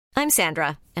I'm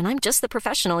Sandra, and I'm just the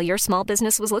professional your small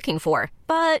business was looking for.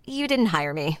 But you didn't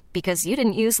hire me because you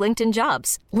didn't use LinkedIn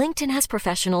Jobs. LinkedIn has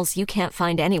professionals you can't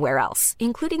find anywhere else,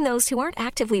 including those who aren't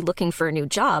actively looking for a new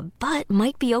job, but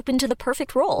might be open to the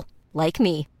perfect role, like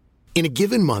me. In a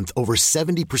given month, over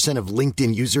 70% of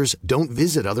LinkedIn users don't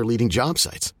visit other leading job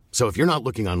sites. So if you're not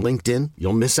looking on LinkedIn,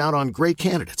 you'll miss out on great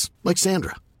candidates like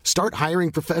Sandra. Start hiring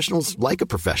professionals like a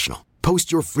professional.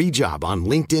 Post your free job on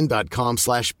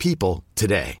linkedin.com/people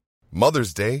today.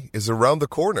 Mother's Day is around the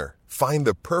corner. Find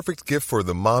the perfect gift for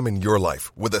the mom in your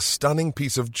life with a stunning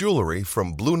piece of jewelry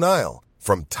from Blue Nile.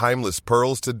 From timeless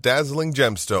pearls to dazzling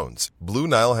gemstones, Blue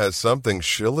Nile has something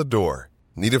she'll adore.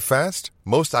 Need it fast?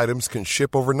 Most items can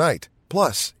ship overnight.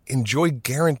 Plus, enjoy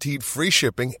guaranteed free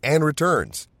shipping and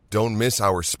returns. Don't miss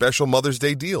our special Mother's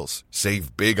Day deals.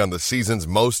 Save big on the season's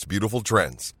most beautiful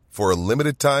trends. For a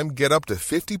limited time, get up to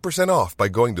 50% off by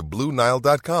going to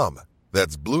BlueNile.com.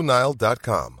 That's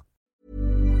BlueNile.com.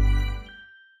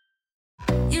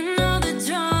 You know the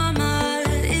drama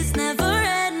is never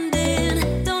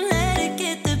ending. Don't let it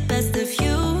get the best of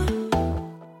you.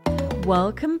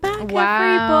 Welcome back,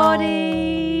 Wow.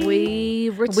 everybody. We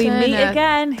return. We meet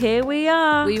again. Here we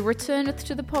are. We return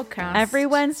to the podcast every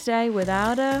Wednesday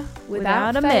without a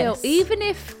fail. miss. Even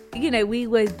if we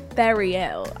were very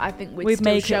ill, I think we'd still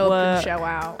make show it up and work. show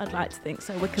out. I'd like to think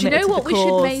so. We're Do you committed know to what the we should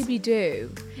cause. maybe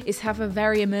do? Is have a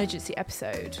very emergency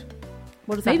episode.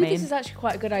 What does that Maybe mean? this is actually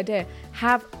quite a good idea.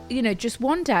 Have just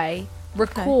one day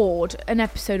record an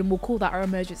episode, and we'll call that our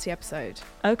emergency episode.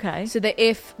 Okay. So that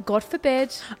if, God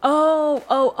forbid,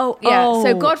 Oh. yeah.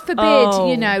 So God forbid,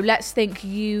 Oh. let's think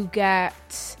you get,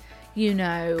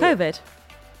 COVID.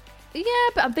 Yeah,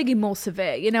 but I'm thinking more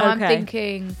severe. I'm Okay.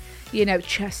 thinking,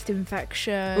 chest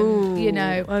infection, Ooh,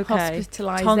 okay.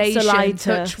 hospitalization, Tonsillitis.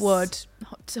 touch wood,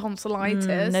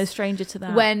 tonsillitis. No stranger to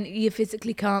that. When you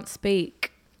physically can't speak.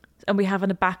 And we having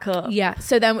a backup. Yeah.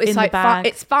 So then it's In the like, bag.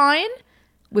 it's fine.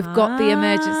 We've got the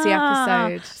emergency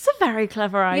episode. It's a very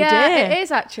clever idea. Yeah, it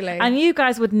is actually. And you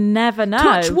guys would never know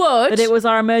Touch wood. that it was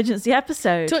our emergency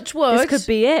episode. Touch wood. This could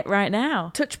be it right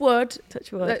now. Touch wood.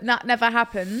 Touch wood. That never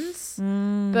happens.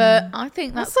 But I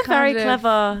think that's a very kind of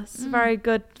clever. It's a very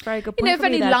good point. if from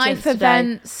any you there, life Chintz, today.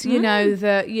 events,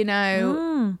 that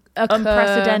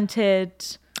occur,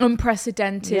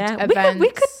 unprecedented Yeah, events. we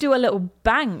could do a little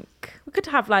bank. We could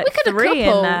have like three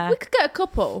in there. We could get a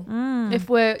couple if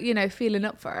we're feeling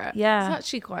up for it. Yeah. It's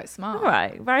actually quite smart. All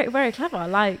right, very very clever.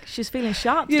 Like she's feeling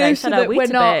sharp today. So Shout that out we're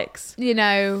not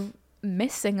Weetabix.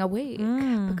 missing a week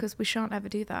because we shan't ever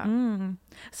do that.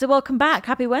 So welcome back.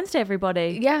 Happy Wednesday,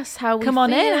 everybody. Yes, how we Come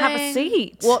on in, have a feeling?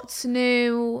 seat. What's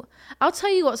new? I'll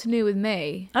tell you what's new with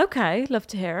me. Okay, love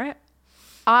to hear it.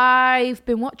 I've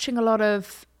been watching a lot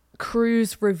of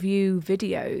cruise review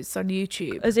videos on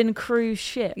YouTube. As in cruise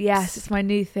ships. Yes, it's my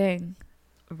new thing.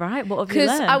 Right, what have you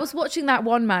Because learned? I was watching that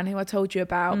one man who I told you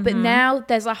about, but now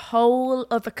there's a whole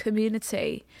other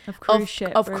community Of cruise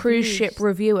ship cruise reviews. ship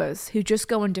reviewers who just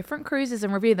go on different cruises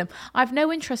and review them. I've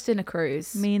no interest in a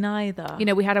cruise. Me neither.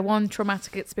 We had one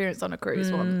traumatic experience on a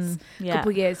cruise once, a yeah.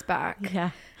 couple of years back. Yeah.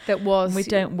 That was... We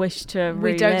don't wish to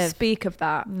We relive. don't speak of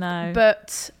that. No.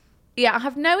 But yeah, I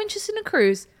have no interest in a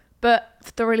cruise, but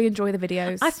thoroughly enjoy the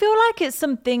videos. I feel like it's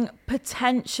something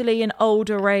potentially an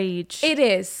older age. It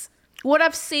is. What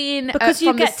I've seen because you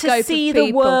from get the scope to see of the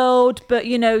people. world, but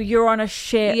you're on a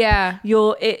ship. Yeah.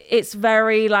 It's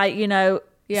very like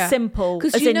Yeah. simple.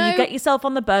 'Cause As in you get yourself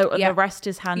on the boat and Yeah. the rest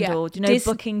is handled. Yeah.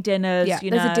 Booking dinners. Yeah.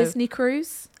 There's a Disney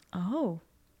cruise. Oh.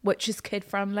 Which is kid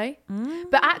friendly.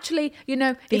 But actually,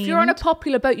 if you're on a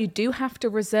popular boat, you do have to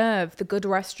reserve the good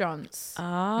restaurants.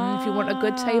 If you want a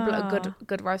good table at a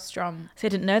good restaurant. See, I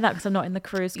didn't know that because I'm not in the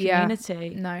cruise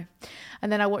community. Yeah, no.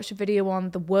 And then I watched a video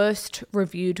on the worst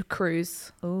reviewed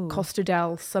cruise, Costa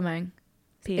del something.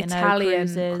 P&O Italian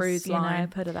cruises, cruise line.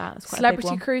 I've heard of that. It's quite a big Celebrity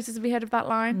one. Cruises, have you heard of that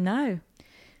line? No.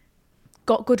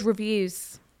 Got good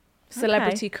reviews.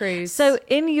 Celebrity Okay. Cruise. So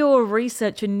in your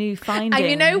research and new findings... And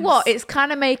you know what? It's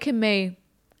kind of making me,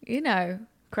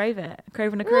 crave it.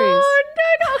 Craving a cruise. Oh,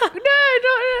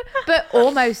 no, but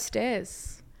almost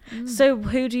is. So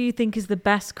who do you think is the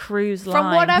best cruise line?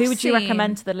 From what I've who would you seen-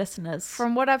 recommend to the listeners?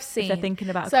 From what I've seen. they're thinking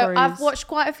about a so cruise. I've watched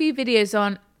quite a few videos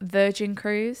on Virgin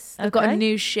Cruise. They've got a Okay.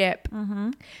 new ship.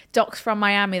 Docks from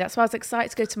Miami. That's why I was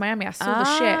excited to go to Miami. I saw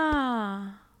the ship.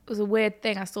 Ah. It was a weird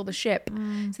thing. I saw the ship.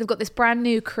 So they've got this brand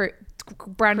new Cruise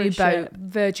boat, ship.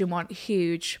 Virgin one,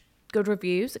 huge. Good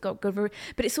reviews. It got good reviews.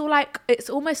 But it's all like, it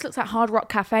almost looks like Hard Rock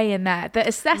Cafe in there. The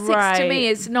aesthetics to Right. me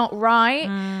is not right.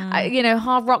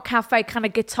 Hard Rock Cafe, kind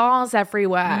of guitars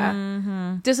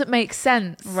everywhere. Doesn't make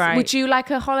sense. Right. Would you like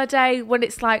a holiday when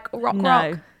it's like rock?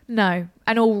 No. No.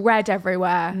 and all red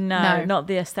everywhere. No, not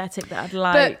the aesthetic that I'd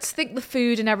like. But think the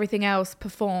food and everything else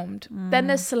performed. Then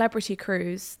there's celebrity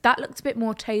cruise. That looked a bit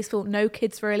more tasteful. No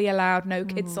kids really allowed. No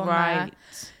kids on there.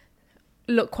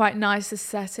 Look quite nice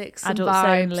aesthetics and adults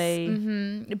vibes.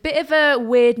 only. A bit of a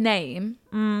weird name.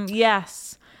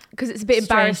 Yes. Because it's a bit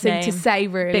Strange embarrassing to name. say,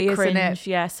 really, Bit isn't cringe, it?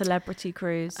 yeah, celebrity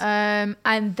cruise.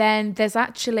 And then there's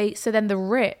actually, so then the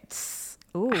Ritz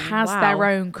has their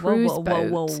own cruise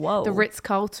boat. The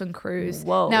Ritz-Carlton cruise.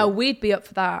 Now, we'd be up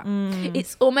for that.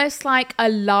 It's almost like a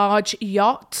large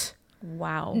yacht.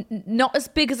 Wow. Not as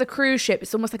big as a cruise ship.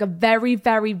 It's almost like a very,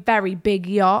 very, very big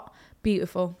yacht.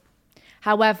 Beautiful.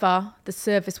 However, the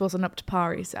service wasn't up to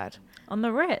par, he said. On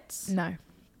the Ritz? No.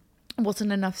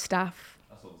 Wasn't enough staff.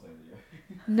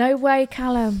 No way,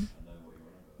 Callum.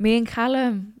 Me and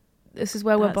Callum. This is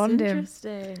where we're bonding.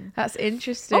 Interesting. That's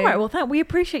interesting. All right, well, we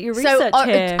appreciate your research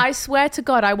here. I swear to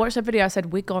God, I watched that video. I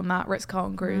said, we got on that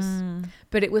Ritz-Carlton cruise.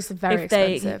 But it was very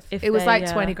expensive. It was like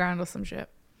 20 grand or some shit.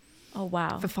 Oh,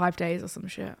 wow. For 5 days or some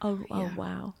shit. Oh,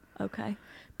 wow. Okay.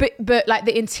 But like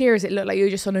the interiors, it looked like you were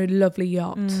just on a lovely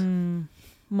yacht.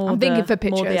 I'm thinking for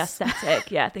pictures. More the aesthetic.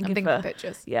 Yeah, thinking for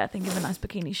pictures. Yeah, thinking of nice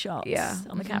bikini shots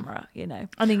on the camera, you know.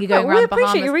 I think you're going around we Bahamas.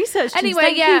 appreciate your research. Anyway,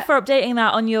 Thank you for updating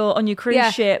that on your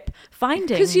cruise ship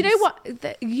findings. Because you know what?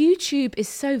 YouTube is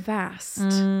so vast.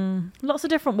 Lots of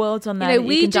different worlds on there. You know, that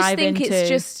we you can just dive think into. it's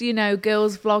just, you know,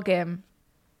 girls vlogging.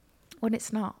 When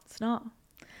it's not. It's not.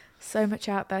 So much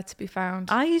out there to be found.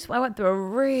 I went through a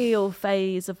real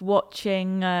phase of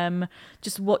watching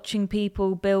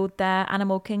people build their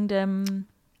Animal Kingdom.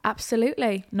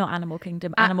 Absolutely. Not Animal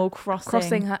Kingdom, Animal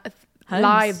Crossing.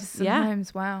 Lives and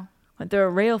homes. Wow. Went through a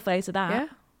real phase of that. Yeah.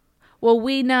 Well,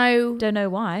 we know. Don't know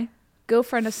why.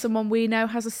 Girlfriend of someone we know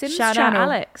has a Sims Shout channel. out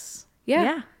Alex.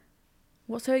 Yeah.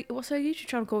 What's her YouTube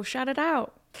channel called? Shout it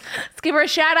out. Let's give her a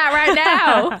shout out right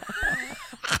now.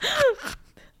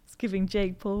 It's giving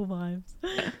Jake Paul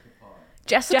vibes.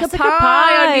 Jessica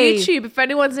Pye on YouTube. If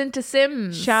anyone's into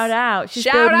Sims, shout out. She's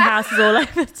building houses all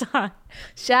over the time.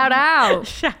 Shout out.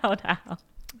 Shout out.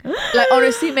 Like,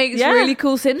 honestly, makes really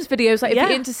cool Sims videos. Like, if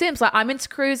you're into Sims, like, I'm into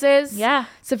cruises. Yeah.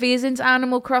 Sophia's into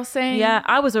Animal Crossing. Yeah,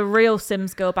 I was a real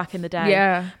Sims girl back in the day.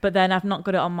 Yeah. But then I've not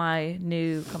got it on my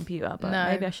new computer. But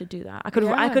maybe I should do that.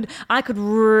 I could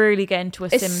really get into a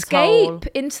Sims hole.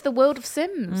 Escape into the world of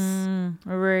Sims.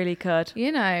 I really could.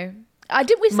 You know.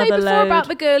 Didn't we say before about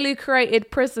the girl who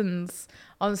created prisons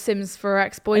on Sims for her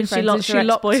ex-boyfriends? And she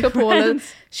locked up all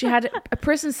of, she had a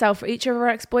prison cell for each of her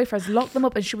ex-boyfriends, locked them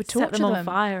up, and she would torture Set them on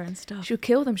fire and stuff. She would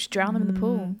kill them. She'd drown them in the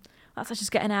pool. That's how she's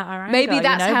getting out her anger. Maybe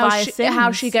that's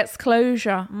how she gets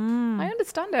closure. I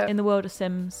understand it. In the world of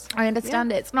Sims. I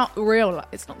understand it. It's not real.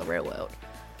 It's not the real world.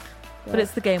 But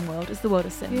it's the game world. It's the world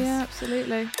of Sims. Yeah,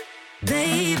 absolutely.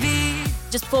 Baby.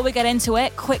 Just before we get into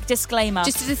it, quick disclaimer.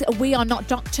 We are not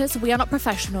doctors. We are not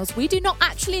professionals. We do not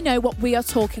actually know what we are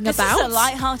talking This about. is a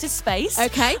light-hearted space.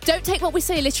 Okay? Don't take what we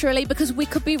say literally because we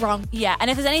could be wrong. Yeah,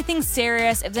 and if there's anything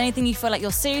serious, if there's anything you feel like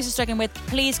you're seriously struggling with,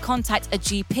 please contact a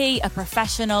GP, a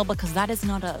professional, because that is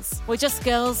not us. We're just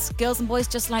girls and boys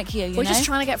just like you, We're just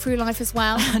trying to get through life as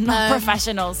well. not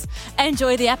professionals.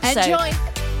 Enjoy the episode. Enjoy.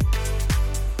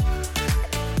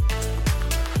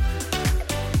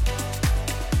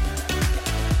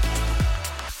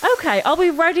 Okay, are we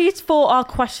ready for our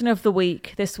question of the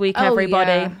week this week,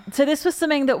 everybody? Yeah. So this was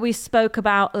something that we spoke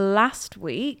about last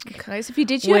week. Okay, so if you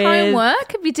did your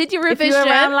homework, if you did your revision, if you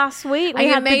were around last week, we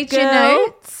had made the girl your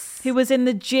notes, who was in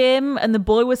the gym and the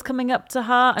boy was coming up to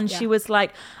her and she was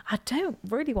like, I don't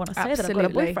really want to say that I've got a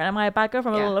boyfriend. Am I a bad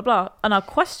girlfriend? Blah, blah, blah. And our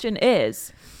question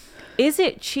is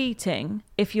it cheating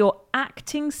if you're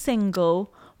acting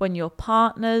single when your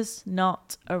partner's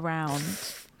not around?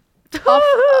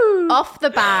 off the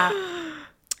bat,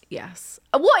 yes.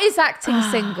 What is acting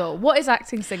single? What is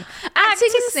acting single? Acting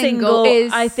single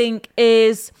is, I think,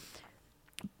 is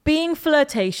being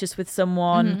flirtatious with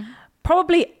someone.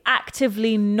 Probably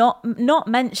actively not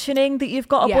mentioning that you've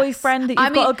got a boyfriend, that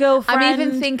you've got a girlfriend. I'm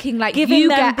even thinking like giving you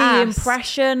them get the asked,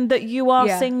 impression that you are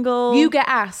single. You get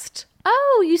asked,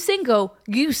 "Oh, you single?"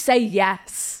 You say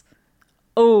yes.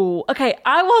 Oh, okay.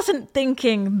 I wasn't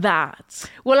thinking that.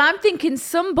 Well, I'm thinking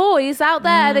some boys out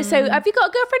there, they say, have you got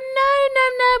a girlfriend?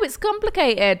 No, it's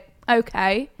complicated.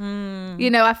 Okay. You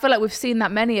know, I feel like we've seen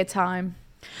that many a time.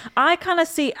 I kind of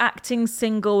see acting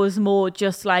single as more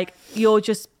just like you're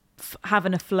just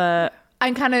having a flirt.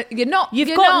 And kind of,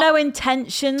 you've got no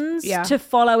intentions to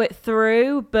follow it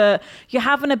through, but you're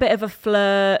having a bit of a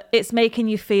flirt. It's making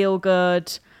you feel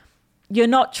good. You're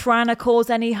not trying to cause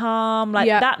any harm. Like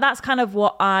that's kind of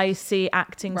what I see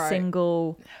acting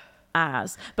single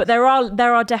as. But there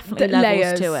are definitely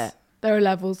levels to it. There are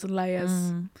levels and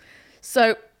layers.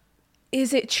 So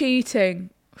is it cheating?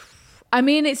 I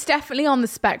mean, it's definitely on the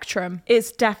spectrum.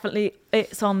 It's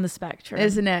on the spectrum.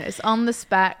 Isn't it? It's on the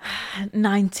spec.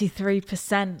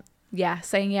 93%. Yeah,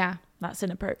 saying yeah. That's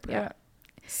inappropriate. Yeah.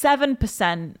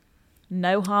 7%,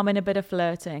 no harm in a bit of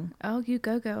flirting. Oh, you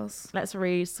go, girls. Let's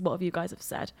read what you guys have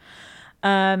said.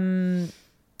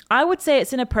 I would say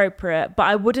it's inappropriate, but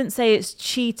I wouldn't say it's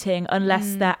cheating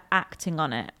unless they're acting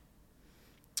on it.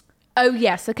 Oh,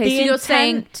 yes. Okay, so you're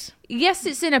saying, yes,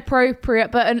 it's inappropriate,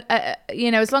 but,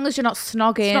 as long as you're not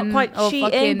snogging. It's not quite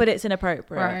cheating, but it's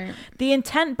inappropriate. Right. The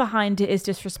intent behind it is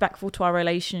disrespectful to our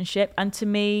relationship, and to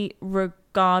me,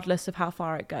 regardless of how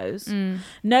far it goes.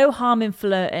 No harm in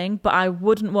flirting, but I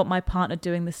wouldn't want my partner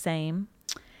doing the same.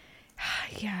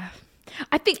 Yeah.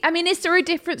 Is there a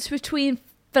difference between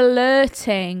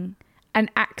flirting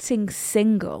and acting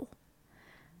single?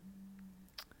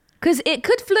 Because it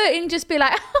could flirting just be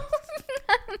like,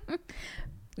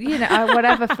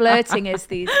 whatever flirting is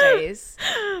these days.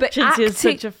 But Chinty is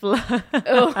such a flirt.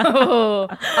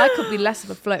 I could be less of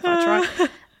a flirt if I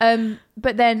try.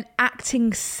 But then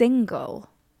acting single.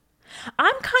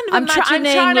 I'm kind of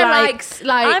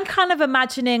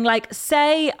imagining like,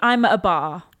 say I'm at a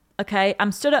bar. Okay,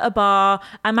 I'm stood at a bar.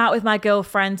 I'm out with my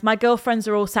girlfriends. My girlfriends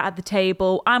are all sat at the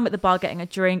table. I'm at the bar getting a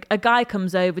drink. A guy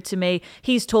comes over to me.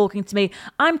 He's talking to me.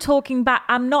 I'm talking back.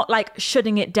 I'm not like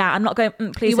shutting it down. I'm not going,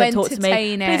 please don't talk to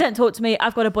me. Please don't talk to me.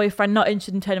 I've got a boyfriend, not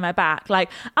interested in turning my back.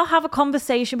 Like, I'll have a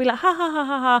conversation, be like, ha, ha, ha,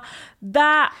 ha, ha.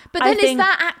 But then is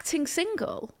that acting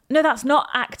single? No, that's not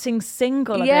acting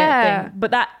single. I don't think.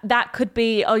 But that could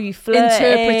be, you flirting,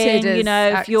 interpreted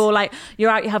as if you're like, you're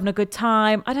out, you're having a good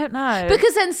time. I don't know.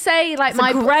 Because then say like it's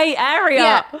a grey area.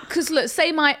 Yeah. Because look,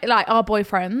 say our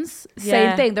boyfriends,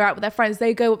 same thing. They're out with their friends.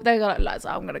 They go like, lads,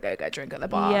 I'm gonna go get a drink at the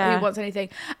bar. Yeah. Who wants anything?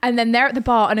 And then they're at the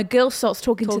bar, and a girl starts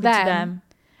talking to them,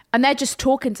 and they're just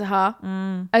talking to her.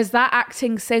 Is that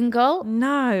acting single?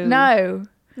 No.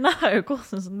 No, of course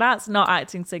that's not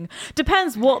acting single.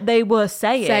 Depends what they were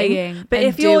saying. But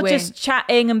if you're just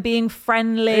chatting and being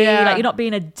friendly, like you're not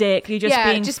being a dick, you're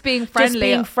just being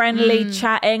friendly,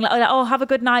 chatting, like, oh, have a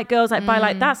good night, girls. Like, bye.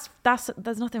 Like that's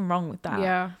there's nothing wrong with that.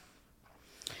 Yeah.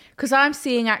 Because I'm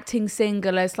seeing acting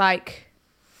single as like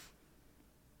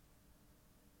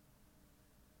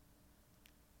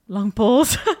long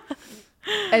pause.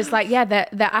 It's like, they're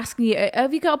asking you,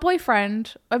 have you got a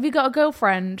boyfriend? Have you got a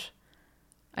girlfriend?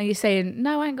 And you're saying,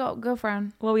 no, I ain't got a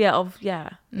girlfriend. Well, yeah.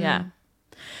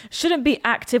 Shouldn't be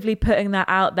actively putting that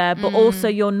out there, but also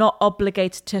you're not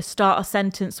obligated to start a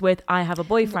sentence with, I have a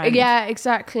boyfriend. Yeah,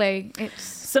 exactly.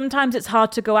 Sometimes it's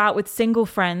hard to go out with single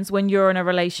friends when you're in a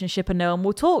relationship and no one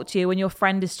will talk to you when your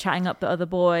friend is chatting up the other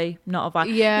boy, not a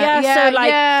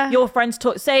vibe. Your friends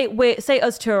talk, say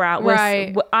us two are out,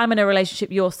 right. I'm in a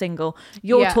relationship, you're single,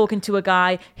 you're talking to a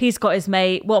guy, he's got his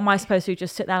mate, what am I supposed to do?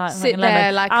 Just sit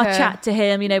there like I'll chat to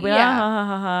him,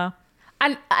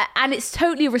 And it's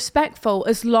totally respectful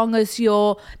as long as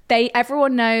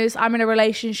everyone knows I'm in a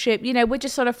relationship, we're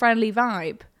just on a friendly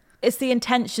vibe. It's the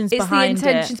intentions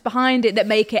behind it that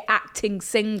make it acting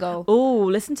single. Oh,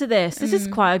 listen to this. This is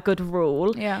quite a good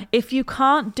rule. Yeah. If you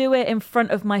can't do it in front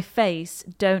of my face,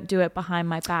 don't do it behind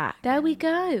my back. There we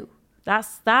go.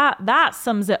 That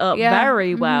sums it up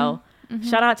very well. Mm-hmm.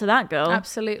 Shout out to that girl.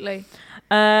 Absolutely.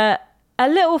 A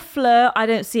little flirt, I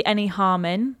don't see any harm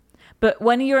in. But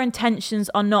when your intentions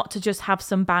are not to just have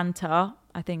some banter,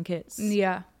 I think it's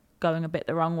going a bit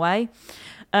the wrong way.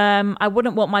 I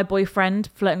wouldn't want my boyfriend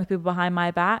flirting with people behind my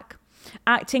back.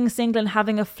 Acting single and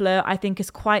having a flirt, I think,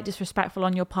 is quite disrespectful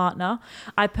on your partner.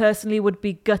 I personally would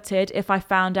be gutted if I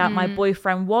found out my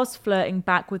boyfriend was flirting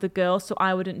back with a girl, so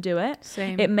I wouldn't do it.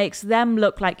 Same. It makes them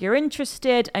look like you're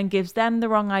interested and gives them the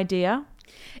wrong idea.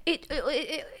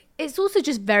 It's also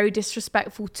just very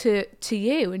disrespectful to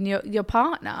you and your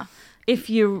partner. If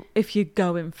you're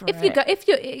going for it.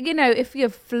 If you're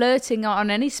flirting on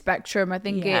any spectrum, I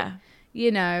think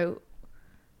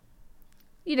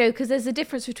because there's a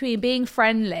difference between being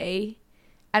friendly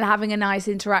and having a nice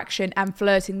interaction and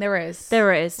flirting. There is,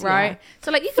 right? Yeah.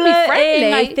 So like you can be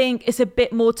friendly. I think it's a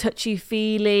bit more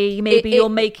touchy-feely. Maybe you're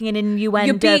making an innuendo.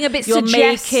 You're being a bit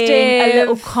suggestive. Making a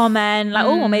little comment like,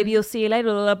 oh, maybe you'll see you later,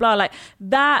 blah, blah, blah. Like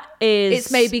that is...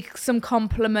 It's maybe some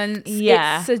compliments.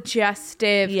 Yeah. It's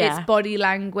suggestive. Yeah. It's body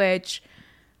language.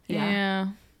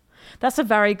 Yeah. That's a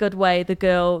very good way the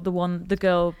girl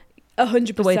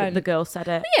 100%. The way that the girl said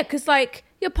it. Yeah, because like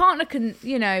your partner can,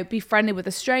 be friendly with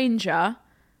a stranger.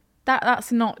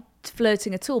 That's not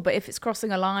flirting at all. But if it's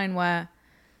crossing a line where,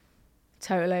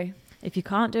 totally. If you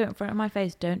can't do it in front of my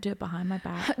face, don't do it behind my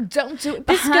back. Don't do it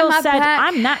behind my back. This girl said,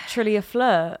 I'm naturally a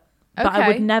flirt. but I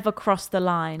would never cross the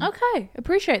line. Okay,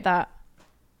 appreciate that.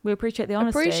 We appreciate the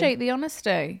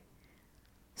honesty.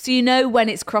 So you know when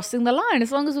it's crossing the line,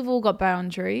 as long as we've all got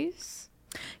boundaries.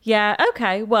 Yeah,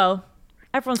 okay, well,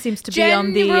 everyone seems to be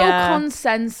on the... General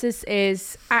consensus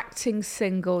is acting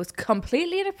single is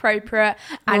completely inappropriate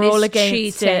and we're all it's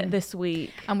against cheating. it this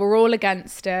week. And we're all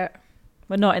against it.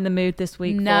 We're not in the mood this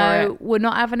week for it. No, we're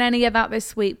not having any of that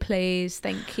this week, please.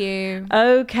 Thank you.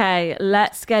 Okay,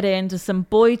 let's get into some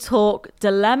boy talk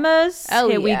dilemmas.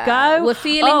 Here we go. We're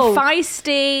feeling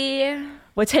feisty.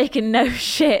 We're taking no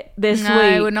shit this week.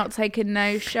 No, we're not taking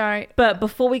no shit. But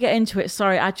before we get into it,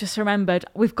 sorry, I just remembered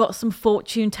we've got some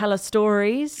fortune teller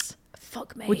stories.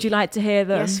 Fuck me. Would you like to hear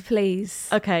them? Yes, please.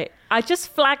 Okay, I just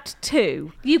flagged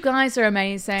 2. You guys are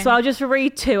amazing. So I'll just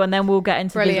read 2 and then we'll get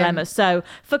into Brilliant. the dilemmas. So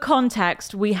for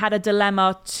context, we had a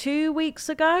dilemma 2 weeks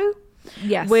ago.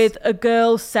 Yes. With a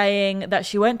girl saying that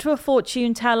she went to a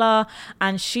fortune teller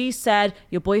and she said,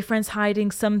 your boyfriend's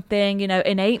hiding something, you know,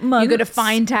 in 8 months. You're going to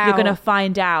find out. You're going to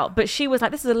find out. But she was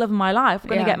like, this is the love of my life.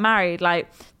 We're going to get married.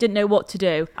 Like, didn't know what to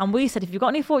do. And we said, if you've got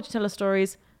any fortune teller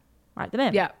stories, write them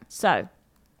in. Yeah. So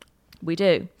we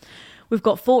do. We've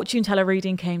got fortune teller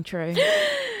reading came true.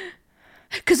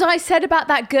 Because I said about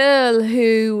that girl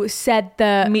who said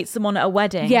that... Meet someone at a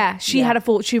wedding. Yeah, she had a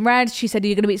fortune read. She said,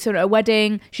 you're going to meet someone at a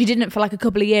wedding. She didn't for like a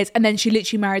couple of years. And then she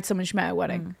literally married someone she met at a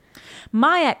wedding.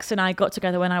 My ex and I got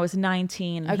together when I was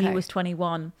 19 and he was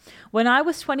 21. When I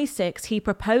was 26, he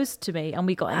proposed to me and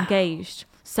we got engaged.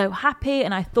 So happy,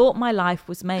 and I thought my life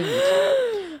was made.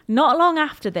 Not long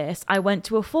after this, I went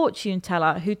to a fortune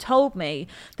teller who told me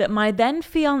that my then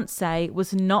fiance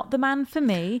was not the man for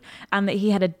me and that he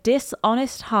had a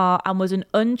dishonest heart and was an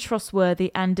untrustworthy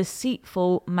and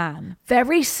deceitful man.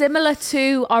 Very similar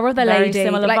to our other Very lady.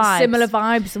 similar like vibes. similar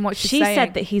vibes and what she's saying. She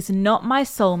said that he's not my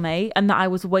soulmate and that I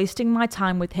was wasting my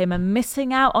time with him and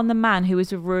missing out on the man who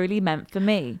is really meant for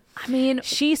me. I mean...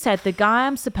 She said the guy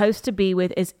I'm supposed to be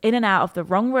with is in and out of the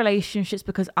wrong relationships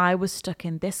because I was stuck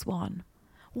in this one.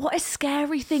 What a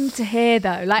scary thing to hear,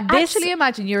 though. Like, actually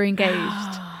imagine you're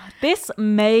engaged. This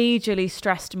majorly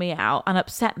stressed me out and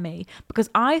upset me because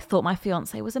I thought my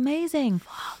fiance was amazing.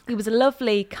 He was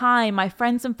lovely, kind. My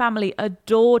friends and family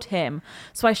adored him.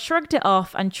 So I shrugged it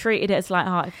off and treated it as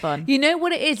light-hearted fun. You know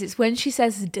what it is? It's when she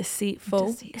says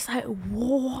deceitful. It's like,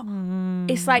 what?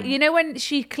 It's like, you know, when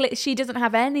she doesn't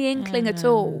have any inkling at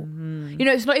all. You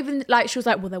know, it's not even like she was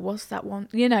like, well, there was that one.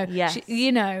 You know, yes.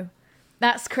 You know.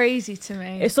 That's crazy to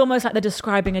me. It's almost like they're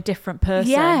describing a different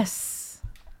person. Yes.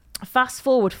 Fast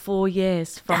forward 4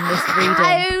 years from this reading.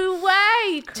 No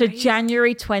way. To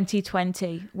January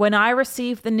 2020, when I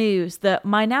received the news that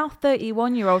my now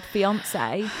 31-year-old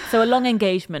fiance, so a long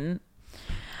engagement,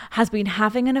 has been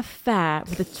having an affair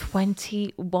with a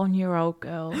 21-year-old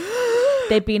girl.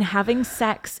 They've been having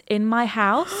sex in my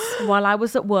house while I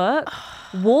was at work,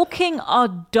 walking our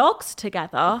dogs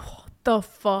together. The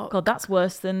fuck? God, that's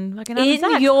worse than fucking in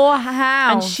sex. your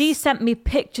house. And she sent me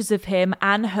pictures of him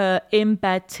and her in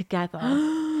bed together.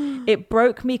 It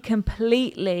broke me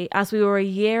completely as we were a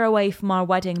year away from our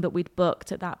wedding that we'd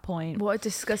booked at that point. What a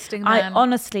disgusting man. I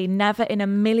honestly never in a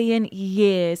million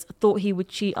years thought he would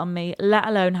cheat on me, let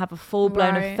alone have a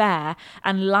full-blown affair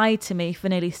and lie to me for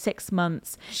nearly 6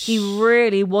 months. He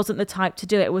really wasn't the type to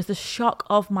do it. It was the shock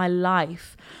of my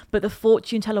life. But the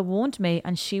fortune teller warned me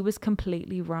and she was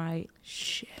completely right.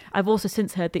 Shit. I've also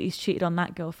since heard that he's cheated on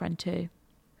that girlfriend too.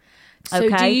 So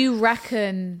do you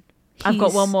reckon I've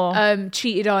got one more.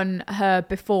 Cheated on her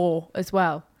before as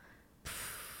well?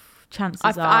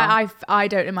 Chances are. I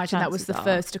don't imagine that was the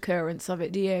first occurrence of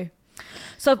it, do you?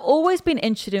 So I've always been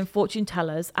interested in fortune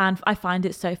tellers and I find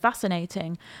it so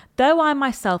fascinating. Though I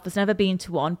myself has never been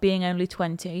to one, being only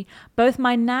 20, both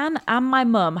my nan and my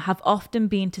mum have often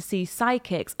been to see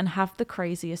psychics and have the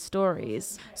craziest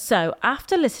stories. So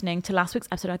after listening to last week's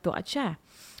episode, I thought I'd share.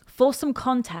 For some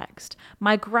context,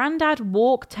 my granddad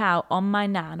walked out on my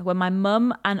nan when my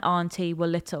mum and auntie were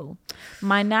little.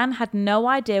 My nan had no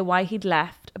idea why he'd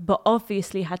left, but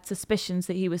obviously had suspicions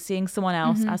that he was seeing someone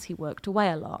else as he worked away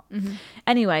a lot.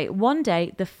 Anyway, one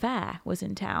day the fair was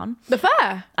in town. The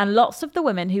fair? And lots of the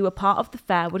women who were part of the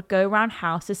fair would go around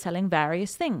houses selling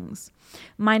various things.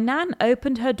 My nan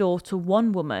opened her door to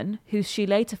one woman who she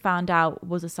later found out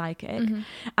was a psychic.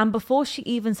 And before she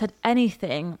even said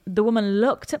anything, the woman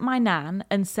looked at my nan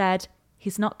and said,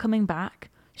 "He's not coming back.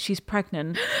 She's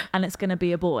pregnant and it's going to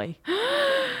be a boy."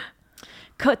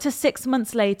 Cut to 6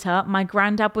 months later, my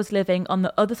granddad was living on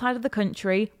the other side of the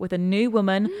country with a new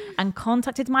woman and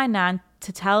contacted my nan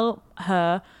to tell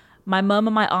her my mum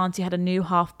and my auntie had a new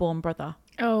half-born brother.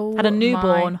 Had a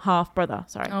newborn half brother.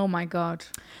 Sorry. Oh my God.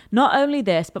 Not only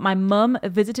this, but my mum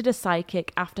visited a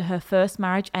psychic after her first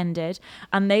marriage ended,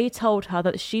 and they told her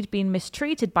that she'd been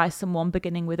mistreated by someone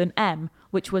beginning with an M,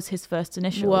 which was his first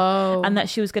initial. Whoa. And that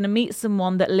she was going to meet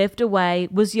someone that lived away,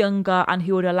 was younger, and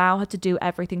who would allow her to do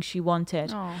everything she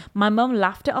wanted. Oh. My mum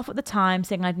laughed it off at the time,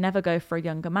 saying I'd never go for a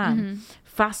younger man.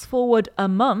 Fast forward a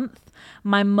month,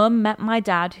 my mum met my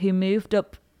dad, who moved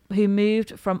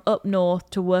from up north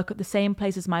to work at the same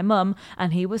place as my mum,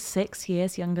 and he was 6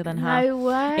 years younger than her. No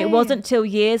way. It wasn't till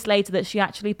years later that she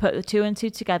actually put the 2 and 2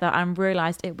 together and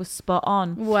realised it was spot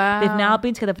on. Wow. They've now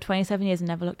been together for 27 years and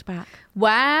never looked back.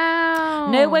 Wow.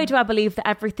 No way do I believe that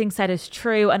everything said is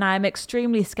true, and I am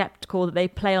extremely sceptical that they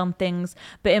play on things.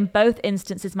 But in both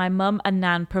instances, my mum and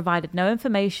Nan provided no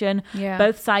information. Yeah.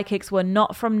 Both psychics were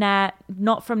not from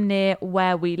near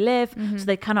where we live, so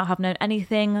they cannot have known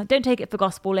anything. Don't take it for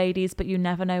gospel, ladies, but you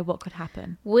never know what could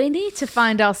happen. We need to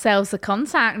find ourselves a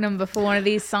contact number for one of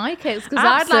these psychics, because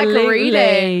I'd like a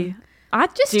reading.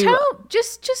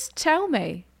 Just tell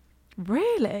me.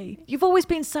 Really? You've always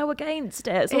been so against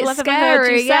it. It's all It's I've ever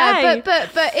heard you say. yeah.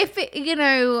 But if it,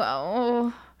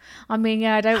 I mean,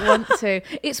 yeah, I don't want to.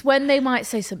 It's when they might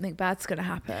say something bad's going to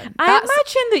happen. I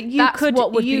imagine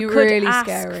that you could really ask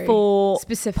scary. for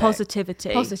Specific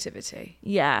positivity.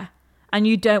 Yeah. And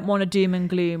you don't want a doom and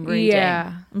gloom reading.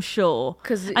 Yeah. I'm sure.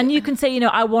 And you can say,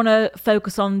 I want to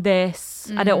focus on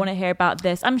this. I don't want to hear about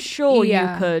this. I'm sure you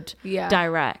could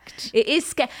direct. It is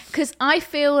scary because I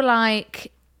feel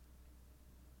like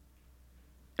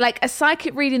a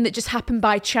psychic reading that just happened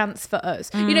by chance for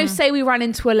us. Say we ran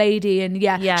into a lady and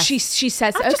she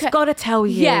says, I've just got to tell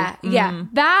you. Yeah.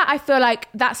 That I feel like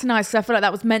that's nice because I feel like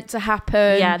that was meant to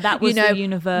happen. Yeah, that was the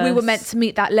universe. We were meant to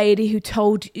meet that lady who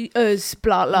told us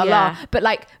blah, blah, blah.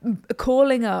 But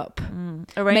calling up,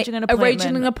 arranging an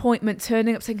appointment,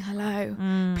 turning up saying,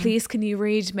 hello, please can you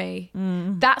read me?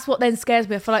 That's what then scares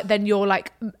me. I feel like then you're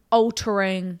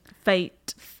altering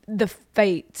the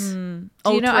fate. Do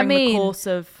you know what I mean? The course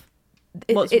of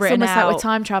what's it's written almost out. like with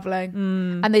time traveling,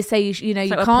 and they say you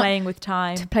can't playing with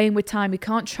time. You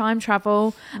can't time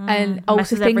travel, and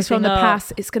alter things from the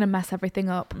past. It's going to mess everything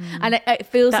up, and it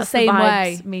feels the same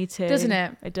way. Me too, doesn't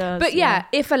it? It does. But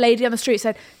if a lady on the street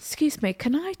said, "Excuse me,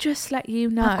 can I just let you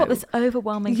know?" I've got this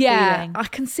overwhelming feeling. I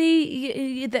can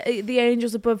see the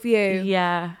angels above you.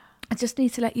 Yeah, I just need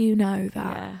to let you know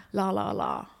that. Yeah. La la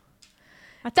la.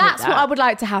 That's what I would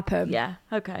like to happen. Yeah.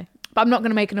 Okay. But I'm not going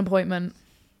to make an appointment.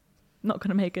 Not going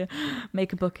to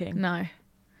make a booking. No.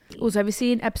 Also, have you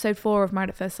seen episode 4 of Married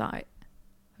at First Sight?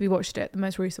 Have you watched it? The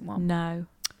most recent one? No.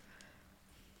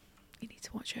 You need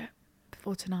to watch it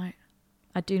before tonight.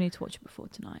 I do need to watch it before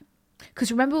tonight.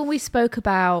 Because remember when we spoke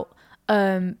about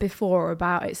before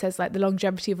about it says the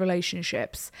longevity of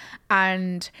relationships,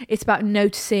 and it's about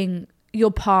noticing your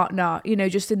partner,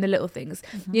 just in the little things.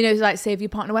 Say if your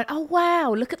partner went, oh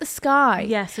wow, look at the sky.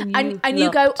 Yes, and you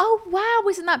go, oh wow,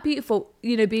 isn't that beautiful?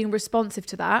 Being responsive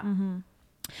to that.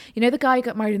 The guy who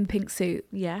got married in the pink suit.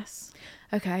 Yes.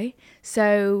 Okay,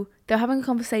 so they're having a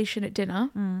conversation at dinner,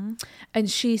 and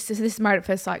she says, "This is Married at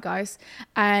First Sight, guys."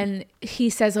 And he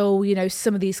says, "Oh,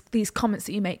 some of these comments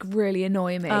that you make really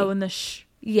annoy me." Oh, and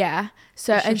yeah.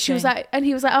 So, and she was like, and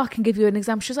he was like, oh, I can give you an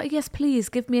example. She was like, yes, please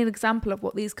give me an example of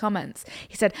what these comments.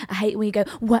 He said, I hate when you go,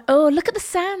 oh, look at the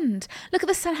sand. Look at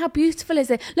the sand. How beautiful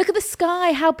is it? Look at the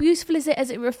sky. How beautiful is it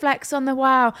as it reflects on the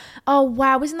wow. Oh,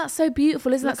 wow. Isn't that so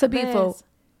beautiful? Isn't that so beautiful? This.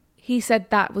 He said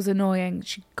that was annoying.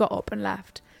 She got up and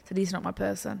left. Said, he's not my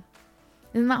person.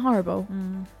 Isn't that horrible?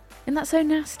 Isn't that so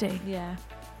nasty? Yeah.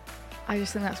 I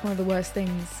just think that's one of the worst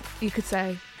things you could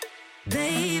say.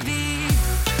 Baby.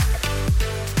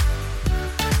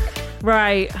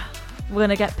 Right, we're going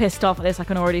to get pissed off at this. I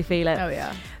can already feel it. Oh,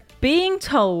 yeah. Being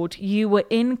told you were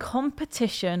in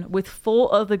competition with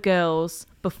 4 other girls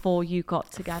before you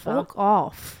got together. Fuck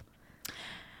off.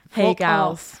 Hey,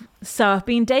 gals. So I've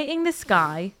been dating this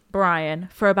guy, Brian,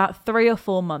 for about 3 or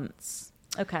 4 months.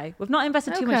 Okay, we've not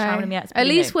invested too much time in him yet. At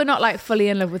least we're not fully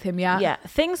in love with him yet. Yeah,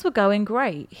 things were going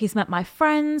great. He's met my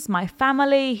friends, my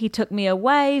family. He took me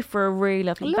away for a really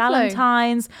lovely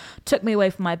Valentine's, took me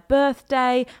away for my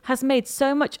birthday, has made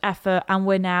so much effort, and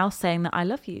we're now saying that I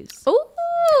love yous.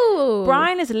 Ooh.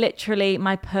 Brian is literally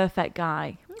my perfect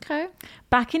guy. Okay.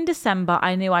 Back in December,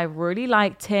 I knew I really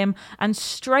liked him and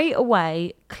straight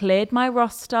away cleared my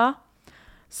roster,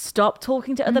 stopped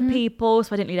talking to other people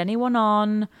so I didn't lead anyone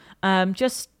on,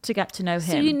 just to get to know him.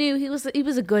 So you knew he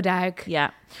was a good egg.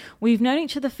 Yeah. We've known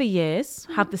each other for years,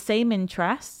 have the same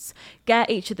interests, get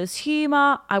each other's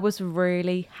humour. I was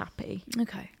really happy.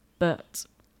 Okay. But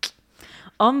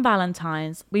on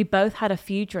Valentine's, we both had a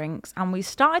few drinks and we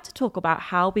started to talk about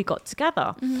how we got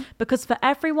together. Because for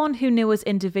everyone who knew us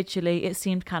individually, it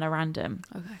seemed kind of random.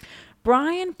 Okay.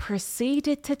 Brian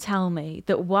proceeded to tell me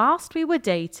that whilst we were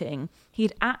dating,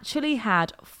 he'd actually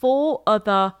had 4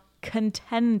 other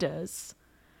contenders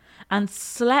and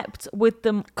slept with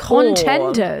them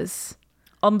Contenders?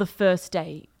 On the first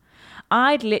date.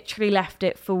 I'd literally left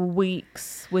it for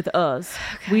weeks with us.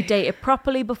 Okay. We dated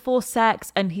properly before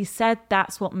sex, and he said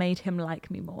that's what made him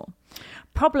like me more.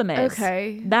 Problem is,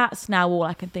 that's now all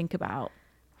I can think about.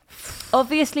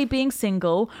 Obviously, being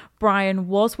single, Brian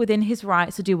was within his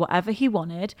rights to do whatever he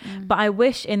wanted, but I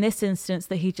wish in this instance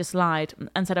that he just lied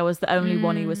and said I was the only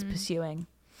one he was pursuing.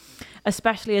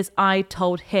 Especially as I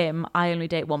told him I only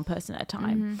date one person at a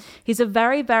time. He's a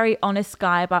very, very honest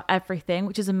guy about everything,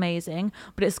 which is amazing.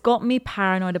 But it's got me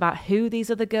paranoid about who these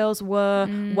other girls were,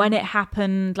 when it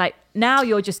happened. Like, now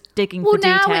you're just digging for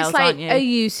details, now it's like, aren't you? Are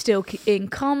you still in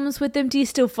comms with them? Do you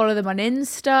still follow them on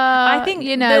Insta? I think,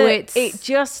 it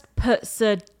just puts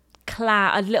a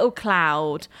little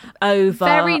cloud over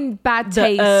very bad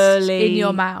taste early in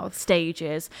your mouth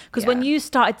stages, because when you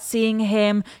started seeing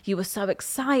him, you were so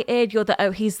excited.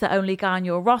 He's the only guy on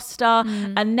your roster,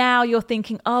 and now you're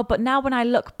thinking, but now when I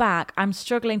look back, I'm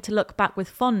struggling to look back with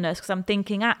fondness because I'm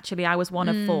thinking actually I was one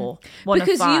of 4,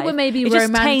 because of 5. you were maybe because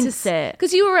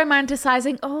you were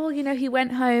romanticizing. He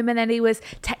went home and then he was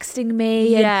texting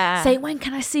me and saying, when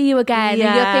can I see you again?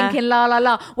 And you're thinking la la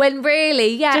la, when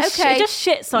really just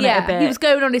shits on it a bit. He was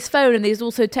going on his phone and he was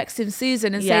also texting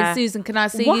Susan and saying, Susan, can I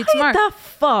see you tomorrow? Why the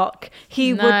fuck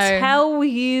he would tell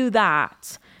you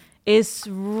that is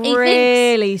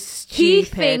really stupid. He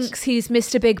thinks he's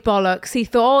Mr. Big Bollocks. He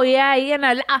thought,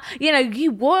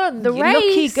 you won the race.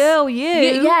 Lucky girl,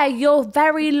 you're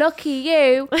very lucky,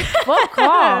 you. Fuck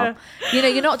off.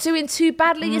 You're not doing too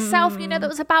badly yourself. There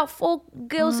was about 4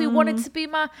 girls who wanted to be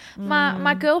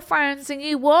my girlfriends and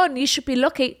you won. You should be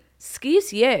lucky.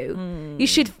 Excuse you. You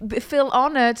should feel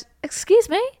honoured. Excuse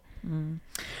me?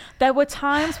 There were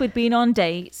times we'd been on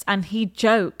dates and he'd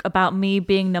joke about me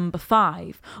being number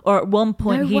 5. Or at one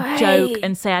point he'd joke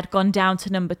and say I'd gone down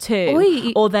to number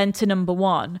 2 or then to number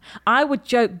 1. I would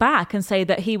joke back and say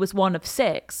that he was one of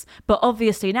 6. But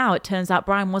obviously now it turns out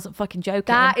Brian wasn't fucking joking.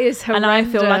 That is horrendous. And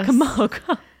I feel like a mug.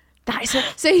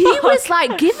 So he was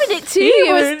like giving it to you.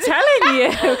 He was telling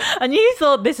you. And you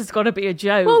thought this has got to be a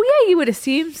joke. Well, yeah, you would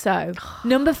assume so.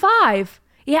 Number 5.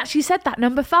 He actually said that,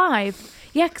 number 5.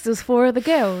 Yeah, because there was 4 other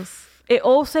girls. It's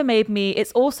also made me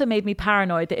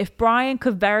paranoid that if Brian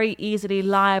could very easily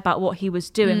lie about what he was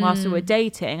doing whilst we were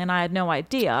dating and I had no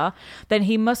idea, then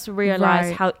he must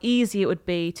realise how easy it would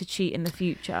be to cheat in the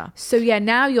future. So yeah,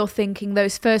 now you're thinking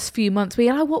those first few months where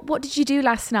you're like, what did you do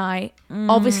last night?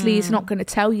 Obviously he's not going to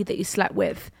tell you that you slept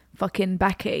with fucking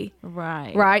Becky.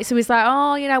 Right. So he's like,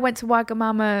 I went to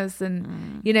Wagamama's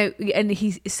and, and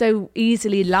he so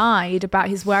easily lied about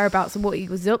his whereabouts and what he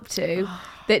was up to.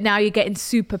 That now you're getting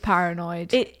super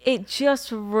paranoid. It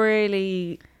just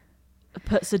really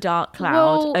puts a dark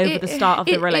cloud over the start of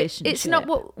the relationship. It's not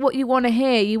what you want to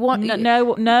hear. You want no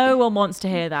one wants to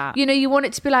hear that. You want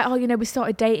it to be like, we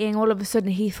started dating. All of a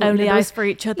sudden he thought only eyes for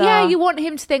each other. Yeah, you want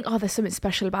him to think, there's something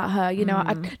special about her.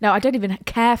 I don't even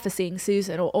care for seeing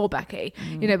Susan or Becky.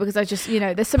 Because I just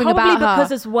there's something probably about her.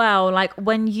 Because as well, like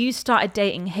when you started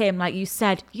dating him, like you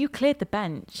said, you cleared the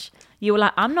bench. You were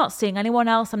like, I'm not seeing anyone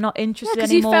else. I'm not interested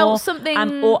anymore. You felt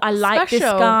something or I like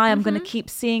special. This guy. I'm going to keep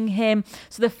seeing him.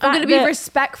 So the fact I'm going to be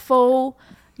respectful,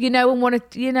 and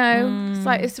want to, it's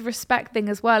like it's a respect thing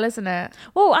as well, isn't it?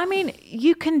 Well, I mean,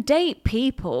 you can date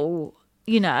people.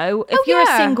 If you're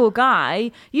a single guy,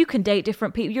 you can date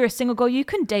different people. You're a single girl, you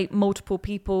can date multiple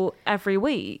people every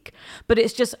week. But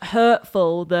it's just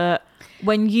hurtful that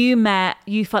when you met,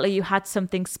 you felt like you had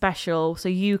something special, so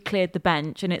you cleared the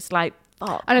bench, and it's like,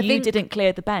 and I think didn't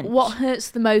clear the bench. What hurts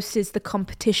the most is the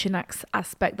competition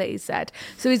aspect that he said.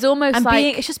 So he's almost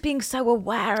it's just being so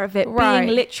aware of it, being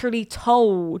literally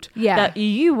told that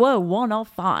you were one of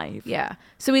 5. Yeah.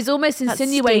 So he's almost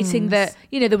insinuating that,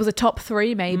 there was a top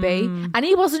 3 maybe, and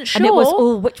he wasn't sure. And it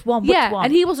was, which one?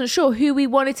 And he wasn't sure who he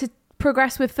wanted to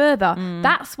progress with further.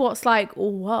 That's what's like,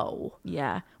 whoa.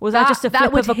 Yeah. Was that just a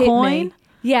flip of a coin? Me.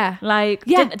 Yeah.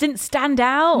 Didn't stand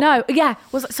out. No, yeah.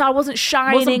 So I wasn't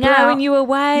shining wasn't blowing out. You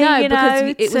away. No,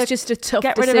 because it was just a tough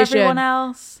get decision. Get rid of everyone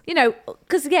else.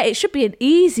 Because it should be an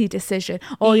easy decision.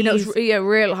 Or, it's a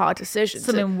real hard decision.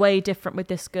 Something way different with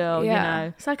this girl,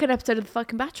 It's like an episode of The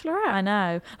fucking Bachelorette. I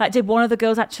know. Like, did one of the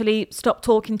girls actually stop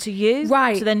talking to you?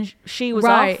 Right. So then she was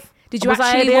off. Did you was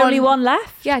I the only one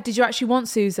left? Yeah. Did you actually want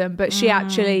Susan? But she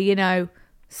actually,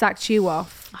 sacked you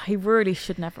off. He really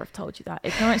should never have told you that.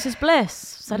 Ignorance is bliss.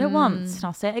 Said it once, and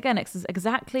I'll say it again. It's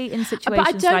exactly in situations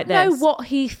like this. But I don't know what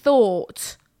he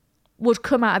thought would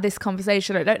come out of this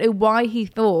conversation. I don't know why he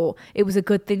thought it was a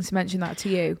good thing to mention that to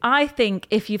you. I think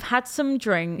if you've had some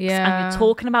drinks and you're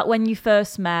talking about when you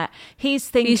first met, he's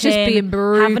thinking he's just being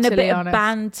brutally having a bit honest. of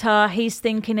banter. He's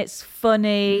thinking it's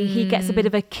funny. He gets a bit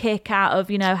of a kick out of,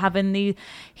 having the...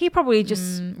 He probably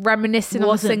just... reminiscing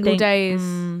on the single days.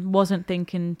 Wasn't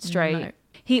thinking straight. No.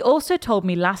 He also told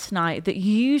me last night that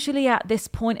usually at this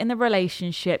point in the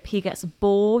relationship, he gets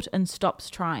bored and stops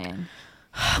trying.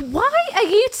 Why are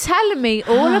you telling me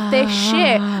all of this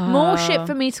shit? More shit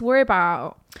for me to worry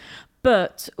about.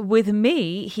 But with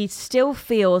me, he still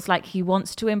feels like he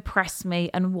wants to impress me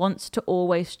and wants to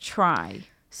always try.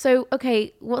 So,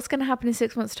 okay, what's going to happen in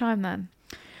 6 months' time then?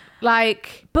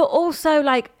 But also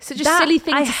such a silly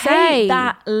thing to say. Hate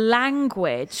that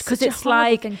language, because it's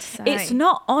like, it's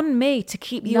not on me to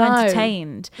keep you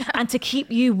entertained and to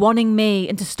keep you wanting me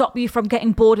and to stop you from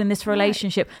getting bored in this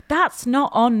relationship. That's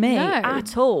not on me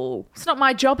at all. It's not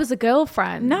my job as a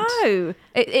girlfriend. No.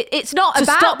 It's not to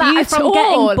about stop that you at from all.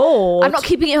 getting bored. I'm not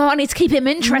keeping it on. I need to keep him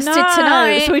interested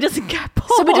tonight. So he doesn't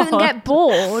get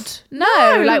bored.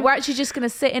 No. We're actually just going to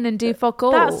sit in and do fuck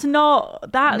all. That's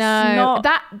not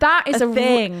that is a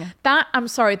thing. I'm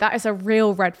sorry, that is a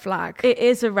real red flag. It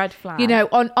is a red flag.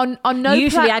 On no.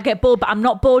 Usually I get bored, but I'm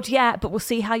not bored yet. But we'll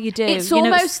see how you do. It's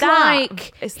almost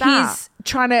like he's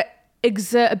trying to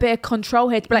exert a bit of control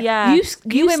here to be like,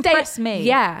 you impress me.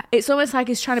 Yeah, it's almost like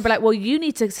he's trying to be like, well, you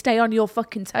need to stay on your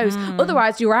fucking toes,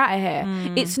 otherwise you're out of here.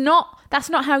 That's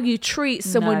not how you treat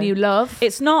someone you love.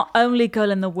 It's not only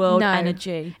girl in the world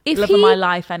energy. Love of my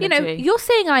life energy. You're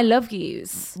saying I love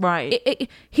yous. Right.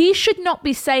 He should not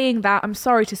be saying that, I'm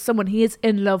sorry, to someone he is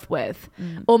in love with.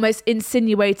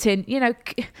 Insinuating,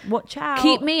 watch out.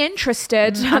 Keep me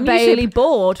interested. I'm babe. usually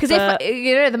bored. Because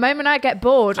if the moment I get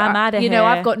bored, I'm out of here.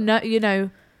 I've got no,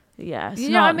 Yeah, you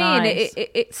know what I mean? Nice.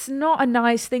 It's not a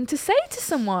nice thing to say to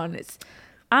someone.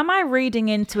 Am I reading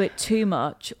into it too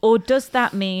much? Or does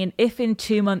that mean if in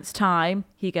 2 months' time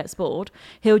he gets bored,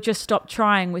 he'll just stop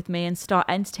trying with me and start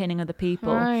entertaining other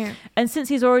people? Right. And since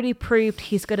he's already proved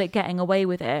he's good at getting away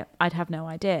with it, I'd have no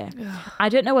idea. I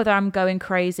don't know whether I'm going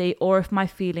crazy or if my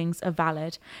feelings are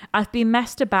valid. I've been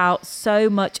messed about so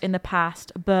much in the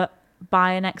past, but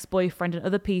by an ex-boyfriend and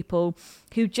other people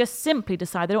who just simply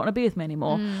decide they don't want to be with me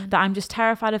anymore, that I'm just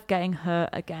terrified of getting hurt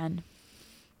again.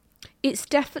 It's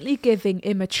definitely giving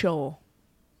immature,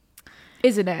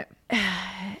 isn't it?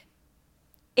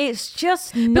 It's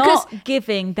just not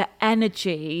giving the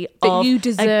energy of you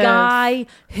deserve. A guy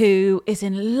who is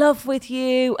in love with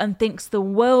you and thinks the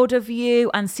world of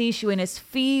you and sees you in his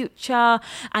future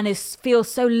and feels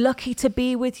so lucky to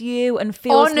be with you and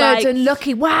feels honoured and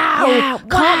lucky. Wow.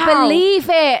 Can't believe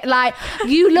it. Like,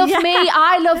 you love me,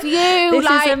 I love you. This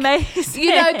is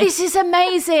amazing. This is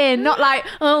amazing. Not like,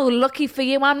 oh, lucky for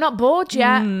you, I'm not bored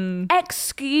yet.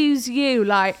 Excuse you.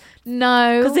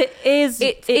 No, because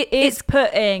it's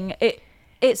putting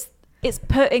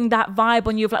that vibe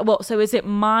on you of what? So is it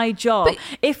my job? But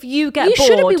if you get bored,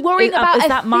 shouldn't be worrying about is a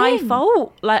that thing. my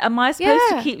fault? Am I supposed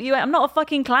to keep you? I'm not a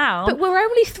fucking clown. But we're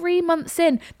only 3 months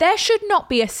in. There should not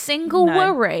be a single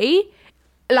worry.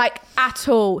 At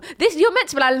all. You're meant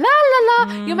to be like, la la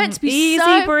la. You're meant to be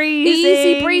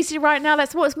easy breezy right now.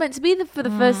 That's what it's meant to be for the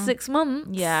first 6 months.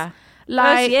 Yeah.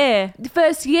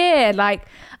 First year.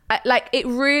 It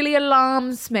really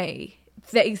alarms me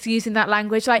that he's using that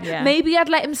language. Maybe I'd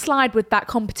let him slide with that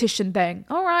competition thing.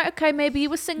 All right, okay, maybe you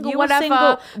were single,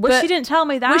 whatever. She didn't tell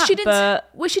me that. She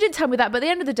didn't tell me that. But at the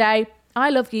end of the day,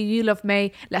 I love you, you love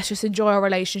me. Let's just enjoy our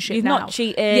relationship. You've now. not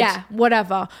cheated. Yeah,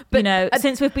 whatever. But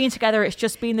since we've been together, it's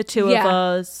just been the two of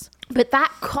us. But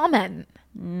that comment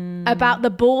about the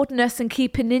boredness and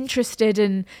keeping interested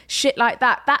and shit like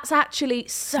that's actually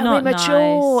so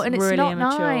immature, and it's really not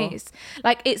immature. Nice.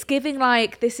 It's giving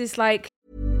this is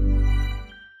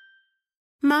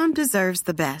Mom deserves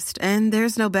the best, and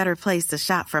there's no better place to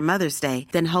shop for Mother's Day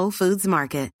than Whole Foods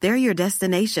Market. They're your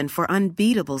destination for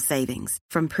unbeatable savings,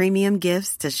 from premium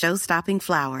gifts to show-stopping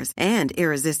flowers and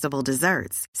irresistible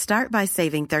desserts. Start by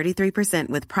saving 33%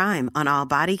 with Prime on all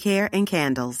body care and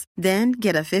candles. Then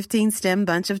get a 15-stem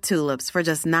bunch of tulips for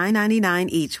just $9.99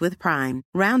 each with Prime.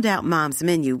 Round out Mom's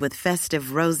menu with festive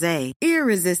rosé,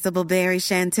 irresistible berry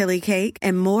chantilly cake,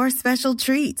 and more special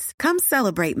treats. Come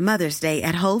celebrate Mother's Day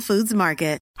at Whole Foods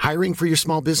Market. Hiring for your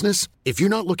small business? If you're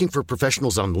not looking for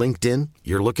professionals on LinkedIn,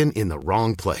 you're looking in the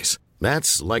wrong place.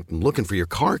 That's like looking for your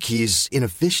car keys in a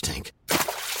fish tank.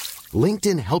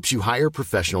 LinkedIn helps you hire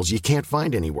professionals you can't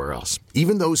find anywhere else,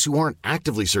 even those who aren't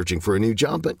actively searching for a new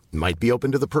job but might be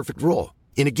open to the perfect role.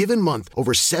 In a given month,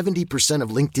 over 70% of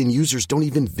LinkedIn users don't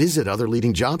even visit other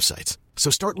leading job sites. So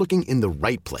start looking in the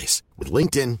right place. With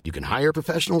LinkedIn, you can hire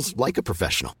professionals like a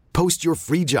professional. Post your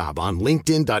free job on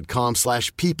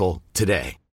linkedin.com/people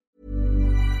today.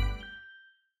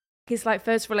 His like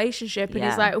first relationship and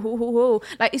he's like ooh.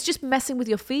 Like it's just messing with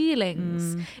your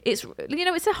feelings. It's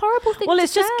it's a horrible thing. Well,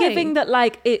 it's just giving that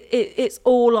like it's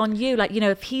all on you. Like,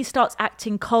 if he starts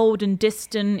acting cold and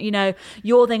distant,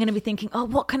 you're then going to be thinking, oh,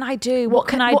 what can I do? What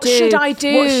can I do? What should I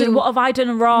do? What have I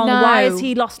done wrong? No. Why has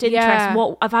he lost interest? Yeah.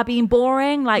 What have I been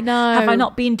boring? Like, no. Have I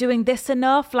not been doing this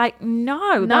enough? Like,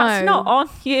 no, that's not on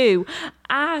you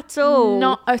at all.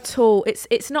 Not at all.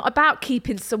 It's not about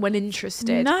keeping someone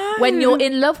interested. No. When you're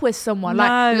in love with someone,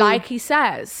 like he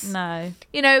says. No.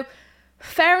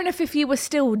 Fair enough if you were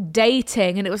still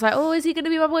dating and it was like, oh, is he going to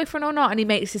be my boyfriend or not? And he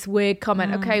makes this weird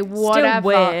comment. Okay,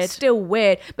 whatever. Still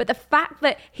weird. But the fact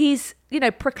that he's,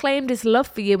 proclaimed his love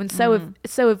for you and so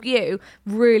have you,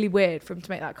 really weird for him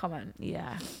to make that comment.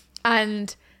 Yeah.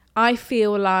 And I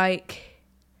feel like,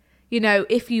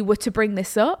 if you were to bring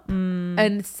this up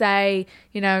and say,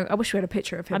 I wish we had a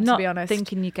picture of him, to be honest. I'm not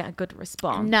thinking you get a good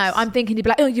response. No, I'm thinking you'd be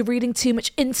like, oh, you're reading too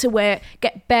much into it,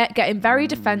 getting very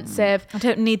defensive. I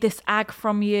don't need this ag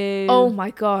from you. Oh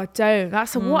my God, don't.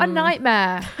 What a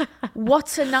nightmare.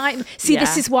 What a nightmare. See,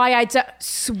 this is why I don't...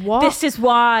 What? This is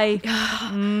why...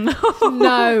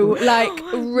 No, like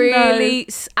really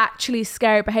actually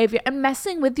scary behaviour and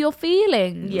messing with your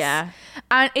feelings. Yeah.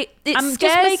 And it I'm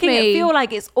scares just making me. it feel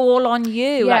like it's all on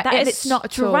you. Yeah, like that and is it's not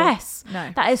at all. stress.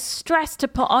 No. That is stress to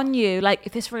put on you. Like,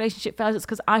 if this relationship fails, it's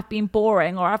because I've been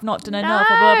boring or I've not done enough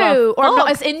or blah, blah, blah. Or I'm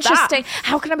not as interesting.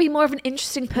 How can I be more of an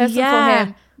interesting person for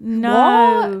him?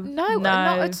 No. What? No,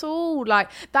 not at all. Like,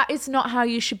 that is not how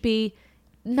you should be.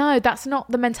 No, that's not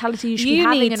the mentality you should be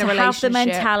having in a relationship. You need to have the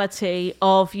mentality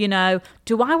of,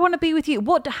 do I want to be with you?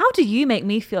 How do you make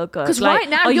me feel good? Because right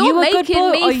now you're making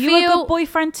me Are you a good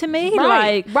boyfriend to me?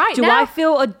 Right do now, I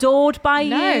feel adored by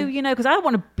you? Because I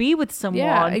want to be with someone.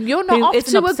 Yeah, and you're not off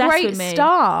to a great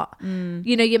start.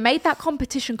 You made that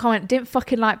competition comment. Didn't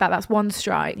fucking like that. That's one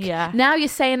strike. Yeah. Now you're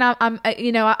saying, am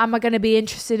I going to be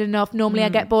interested enough? Normally I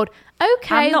get bored.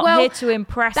 Okay, I'm not here to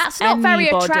impress that's not anybody. very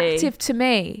attractive to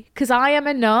me because I am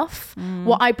enough.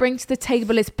 What I bring to the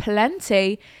table is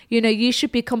plenty. You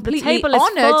should be completely the table is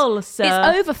honoured. Full, sir.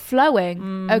 It's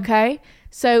overflowing. Okay,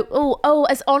 so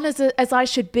as honoured as I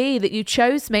should be that you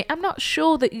chose me, I'm not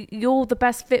sure that you're the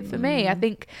best fit for me. I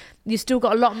think you still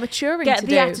got a lot of maturing to do. Get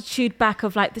the attitude back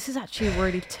of like, this is actually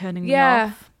really turning me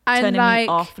off. Turning me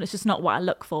off, and it's just not what I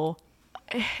look for.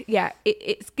 Yeah,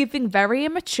 it's giving very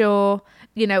immature.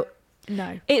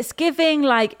 No. It's giving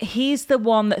like he's the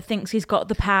one that thinks he's got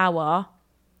the power.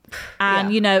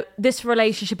 And, this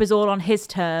relationship is all on his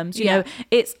terms. You know,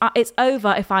 it's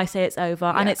over if I say it's over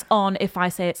and it's on if I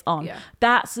say it's on. Yeah.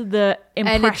 That's the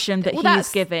impression that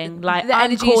he's giving. Like,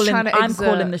 I'm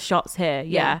calling the shots here.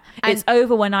 Yeah. It's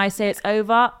over when I say it's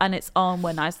over and it's on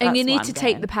when I say it's on. And you need to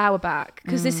take the power back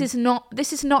because this is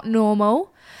not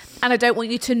normal. And I don't want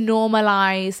you to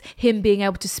normalize him being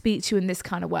able to speak to you in this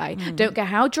kind of way. Don't care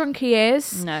how drunk he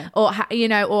is, or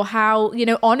how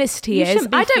honest he is.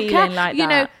 I don't care. Like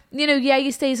that. Yeah,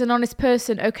 you say he's an honest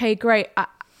person. Okay, great.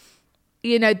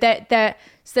 There's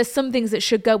some things that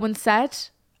should go unsaid,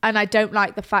 and I don't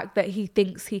like the fact that he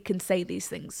thinks he can say these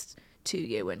things to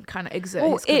you and kind of exert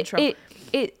his control.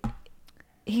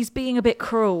 He's being a bit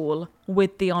cruel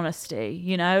with the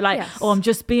honesty, I'm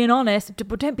just being honest,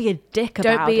 but don't be a dick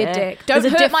about it. Don't be a dick. Don't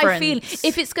hurt my feelings.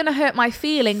 If it's going to hurt my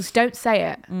feelings, don't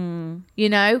say it.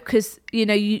 Because,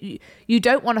 you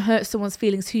don't want to hurt someone's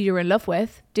feelings who you're in love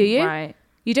with, do you? Right.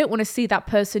 You don't want to see that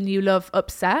person you love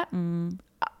upset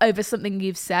over something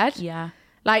you've said. Yeah.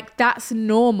 Like, that's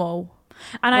normal.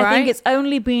 And I think it's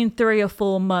only been 3 or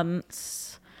 4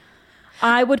 months.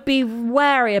 I would be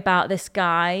wary about this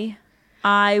guy.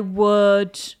 I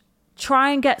would try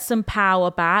and get some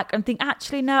power back and think,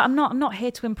 actually, no, I'm not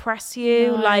here to impress you.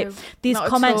 No, like, these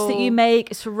comments that you make,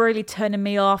 it's really turning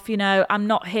me off. I'm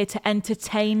not here to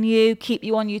entertain you, keep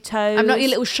you on your toes. I'm not your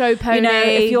little show pony.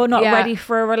 If you're not ready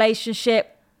for a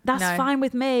relationship, that's fine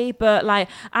with me. But like,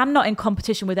 I'm not in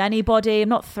competition with anybody. I'm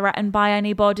not threatened by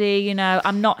anybody.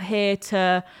 I'm not here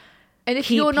to... And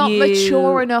if you're not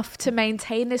mature enough to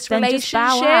maintain this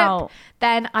relationship,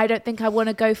 then I don't think I want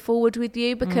to go forward with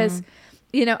you because,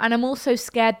 and I'm also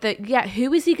scared that,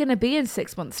 who is he going to be in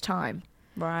 6 months' time?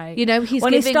 Right. You know,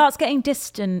 when he starts getting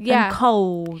distant and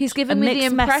cold. He's giving me the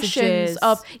impressions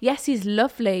of, yes, he's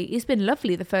lovely. He's been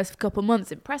lovely the first couple of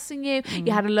months, impressing you.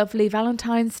 You had a lovely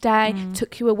Valentine's Day,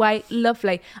 took you away.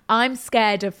 Lovely. I'm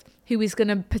scared of who he's going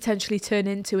to potentially turn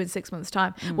into in 6 months'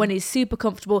 time when he's super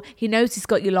comfortable. He knows he's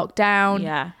got you locked down.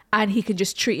 Yeah. And he can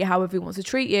just treat you however he wants to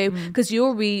treat you, because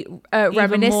you'll be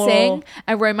reminiscing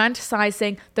and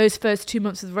romanticizing those first 2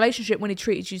 months of the relationship when he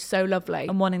treated you so lovely.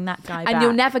 And wanting that guy back. And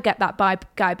you'll never get that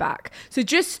guy back. So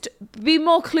just be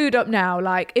more clued up now.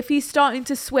 Like, if he's starting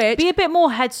to switch... Be a bit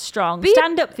more headstrong.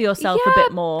 Stand up for yourself a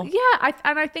bit more. Yeah,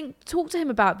 I think talk to him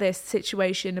about this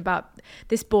situation, about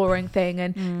this boring thing,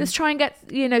 and let's try and get,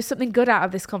 you know, something good out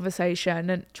of this conversation.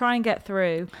 And try and get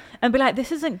through. And be like,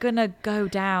 this isn't going to go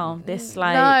down. This,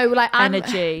 like... No. Like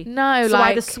energy. So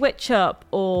like, either switch up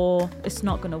or it's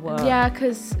not gonna work. Yeah,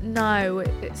 because no,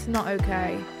 it's not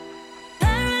okay.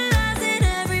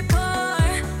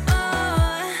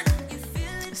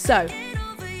 So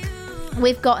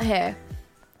we've got here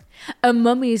a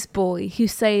mummy's boy who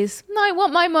says, "No, I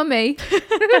want my mummy."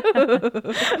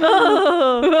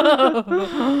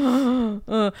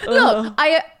 Look,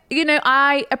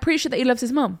 I appreciate that he loves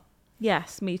his mum.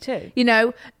 Yes, me too. You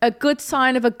know, a good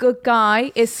sign of a good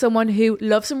guy is someone who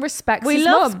loves and respects his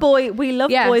mum. We love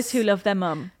boys who love their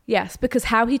mum. Yes, because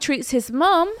how he treats his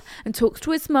mum and talks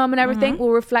to his mum and everything will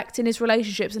reflect in his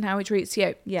relationships and how he treats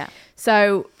you. Yeah.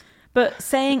 So... But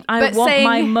saying, I want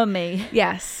my mummy.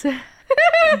 Yes.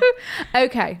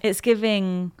 Okay. It's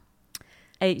giving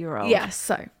 8-year-old. Yes,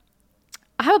 so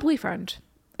I have a boyfriend.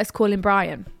 Let's call him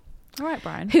Brian. All right,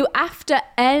 Brian. Who, after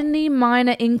any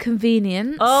minor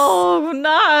inconvenience... Oh,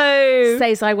 no!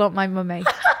 ...says, I want my mummy.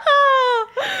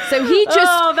 So he just...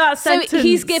 Oh, that sentence. So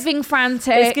he's giving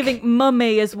frantic. It's giving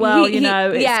mummy as well, you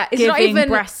know. It's not even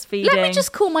breastfeeding. Let me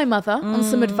just call my mother on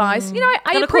some advice. You know,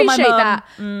 I appreciate that.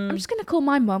 I'm just going to call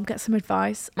my mum, get some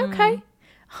advice. Okay.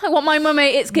 I want my mummy.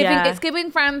 It's giving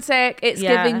frantic. It's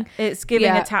giving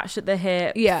attached at the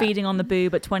hip, feeding on the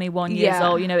boob at 21 years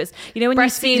old. You know, it's, you know, when you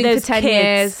see breastfeeding those for 10 kids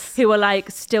years. who are like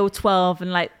still 12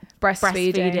 and like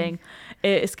breastfeeding.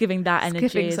 It's giving that energy,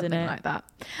 giving isn't something it? like that.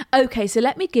 Okay, so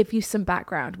let me give you some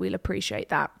background. We'll appreciate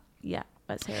that. Yeah,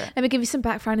 let's hear it. Let me give you some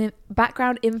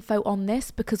background info on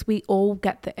this, because we all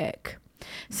get the ick.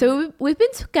 So we've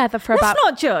been together for let's about...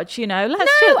 not judge, you know.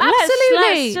 Let's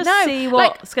just see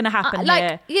what's going to happen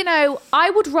here. You know, I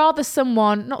would rather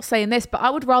someone, not saying this, but I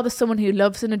would rather someone who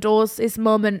loves and adores his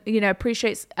mum and, you know,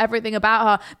 appreciates everything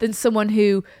about her than someone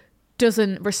who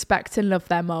doesn't respect and love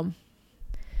their mum.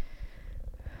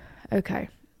 Okay.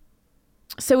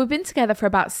 So we've been together for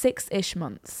about 6-ish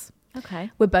months.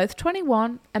 Okay. We're both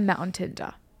 21 and met on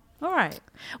Tinder. All right.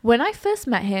 When I first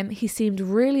met him, he seemed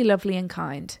really lovely and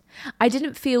kind. I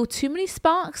didn't feel too many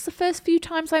sparks the first few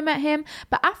times I met him,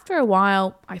 but after a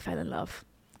while, I fell in love.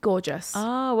 Gorgeous.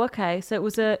 Oh, okay. So it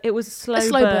was a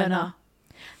slow burner.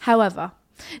 However,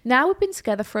 now we've been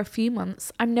together for a few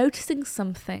months, I'm noticing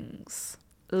some things.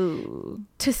 Ooh.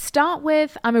 To start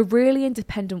with, I'm a really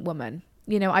independent woman.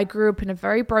 You know, I grew up in a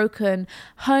very broken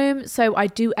home, so I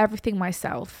do everything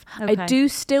myself. Okay. I do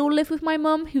still live with my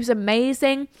mum, who's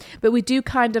amazing, but we do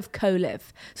kind of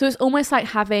co-live. So it's almost like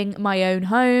having my own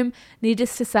home.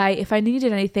 Needless to say, if I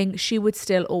needed anything, she would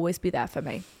still always be there for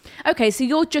me. Okay, so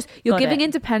you're giving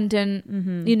independent.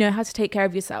 Mm-hmm. You know how to take care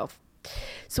of yourself.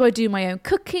 So I do my own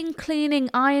cooking, cleaning,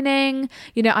 ironing.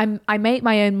 You know, I make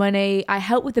my own money. I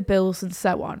help with the bills and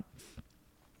so on.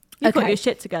 You've got your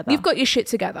shit together. You've got your shit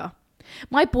together.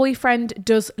 My boyfriend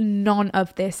does none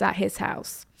of this at his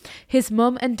house. His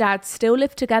mum and dad still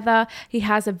live together. He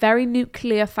has a very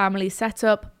nuclear family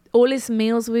setup. All his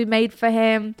meals will be made for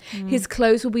him. His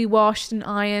clothes will be washed and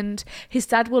ironed. His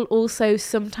dad will also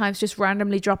sometimes just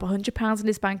randomly drop £100 in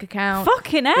his bank account.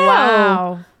 Fucking hell.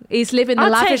 Wow. He's living the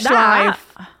lavish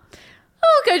life.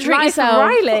 Oh, go treat yourself.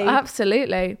 Riley.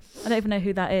 Absolutely. I don't even know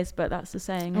who that is, but that's the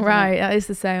saying. Right, that is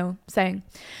the saying.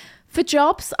 For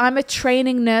jobs, I'm a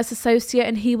training nurse associate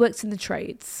and he works in the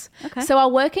trades. Okay. So our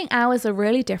working hours are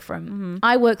really different. Mm-hmm.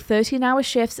 I work 13-hour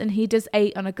shifts and he does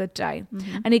 8 on a good day.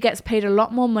 Mm-hmm. And he gets paid a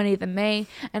lot more money than me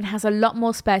and has a lot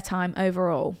more spare time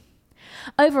overall.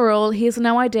 Overall, he has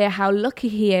no idea how lucky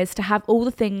he is to have all the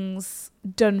things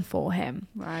done for him.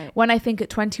 Right. When I think at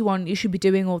 21, you should be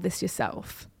doing all this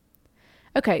yourself.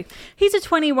 Okay. He's a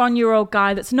 21-year-old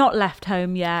guy that's not left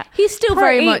home yet. He's still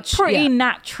very much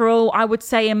natural, I would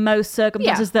say, in most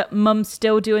circumstances, that mum's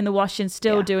still doing the washing,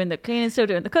 still doing the cleaning, still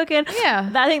doing the cooking. Yeah.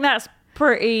 I think that's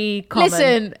pretty common.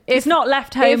 Listen, if not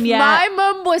left home yet. If my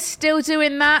mum was still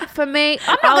doing that for me,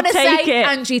 I'm not going to say,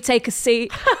 Angie, take a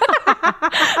seat.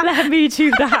 Let me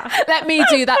do that. Let me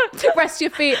do that. Rest your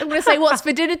feet. I'm going to say, what's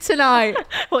for dinner tonight?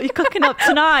 What are you cooking up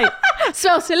tonight?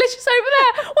 Smells delicious over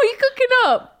there. What are you cooking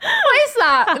up? What is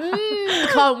that?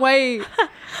 Can't wait.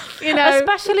 You know,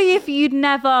 especially if you'd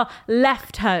never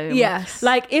left home. Yes.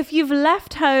 Like if you've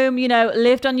left home, you know,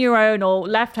 lived on your own or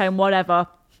left home, whatever.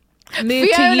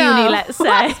 Moved to uni, let's say.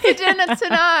 What's for dinner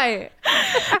tonight?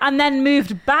 And then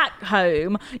moved back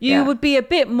home, you would be a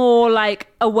bit more like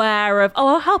aware of,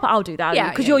 oh, I'll help, I'll do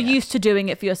that. Because you're used to doing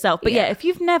it for yourself. But if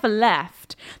you've never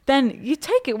left, then you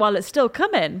take it while it's still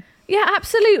coming. Yeah,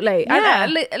 absolutely. Yeah.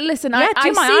 Listen, do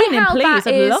I my see ironing, how please.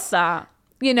 that I'd is, love that.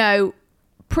 You know,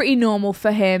 pretty normal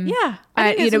for him. Yeah.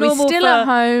 I think you know, he's still at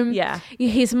home. Yeah.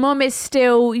 His mum is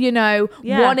still, you know,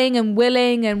 wanting and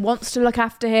willing and wants to look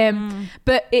after him.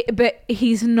 But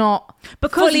he's not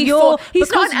because he's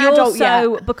not an adult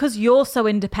yet. Because you're so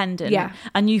independent. Yeah.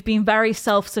 And you've been very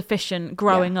self-sufficient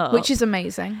growing up. Which is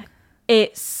amazing.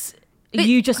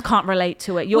 You just can't relate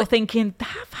to it. You're thinking,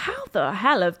 how the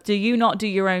hell do you not do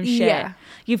your own shit? Yeah.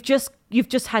 You've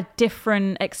just had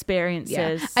different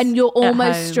experiences, and you're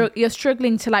almost you're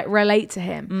struggling to like relate to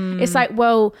him. It's like,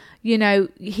 well, you know,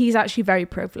 he's actually very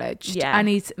privileged, and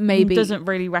he's maybe doesn't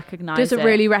really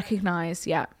recognize.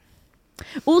 Yeah.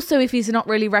 Also, if he's not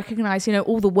really recognized, you know,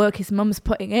 all the work his mum's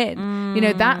putting in, you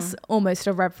know, that's almost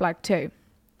a red flag too.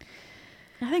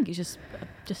 I think he's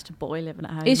just a boy living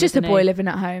at home. He's just a boy living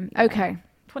at home. Yeah. Okay.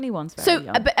 21's very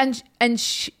young.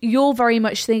 But you're very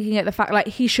much thinking at the fact like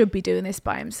he should be doing this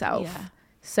by himself. Yeah.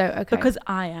 So okay. Because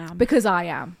I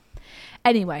am.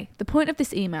 Anyway, the point of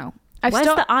this email. Where's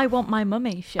the I want my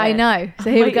mummy shit? I know. So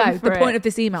here we go. The point of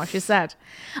this email, she said,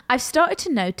 I've started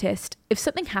to notice if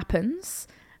something happens,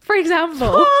 for example.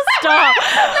 Oh, stop.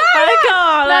 I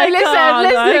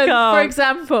can't. For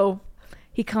example,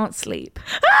 he can't sleep.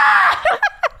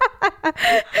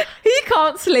 He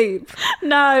can't sleep.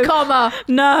 No. Comma.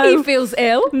 No. He feels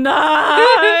ill.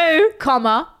 No.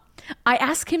 Comma. I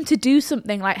ask him to do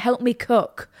something like help me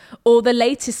cook. Or the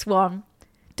latest one.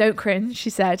 Don't cringe, she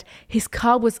said. His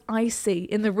car was icy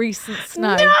in the recent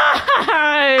snow. No.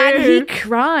 And he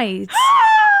cried.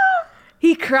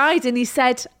 He cried and he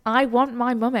said, I want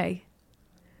my mummy.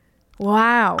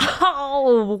 Wow.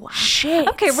 Oh, shit.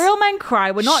 Okay, real men cry.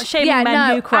 We're not shaming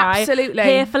men who cry. Absolutely.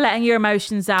 Here for letting your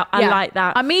emotions out. I like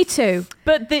that. Me too.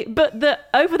 But the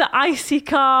over the icy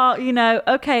car, you know,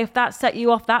 okay, if that set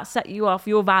you off,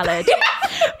 you're valid.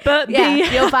 But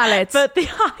you're valid. But the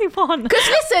I want. Because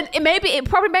listen, it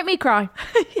probably make me cry.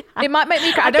 It might make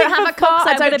me cry. I don't have a car.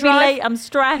 I don't drive. Be late. I'm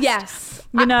stressed. Yes.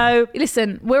 You know,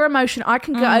 listen, we're emotional. I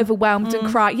can get overwhelmed and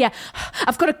cry. Yeah,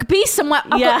 I've got to be somewhere.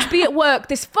 I've got to be at work.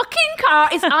 This fucking car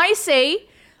is icy.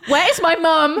 Where is my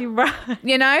mum? Right.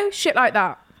 You know, shit like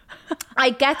that. I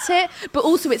get it, but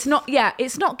also it's not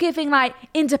giving like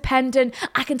independent,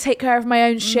 I can take care of my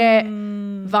own shit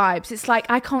vibes. It's like,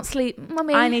 I can't sleep,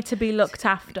 mummy. I need to be looked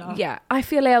after. Yeah, I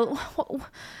feel ill.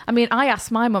 I mean, I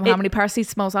asked my mum how many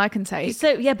paracetamols I can take.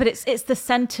 So yeah, but it's the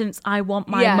sentence, I want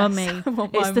my mummy.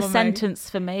 It's the sentence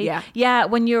for me. Yeah,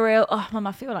 when you're ill, oh mum,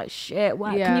 I feel like shit.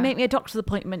 Well, can you make me a doctor's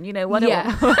appointment? You know, what? Yeah.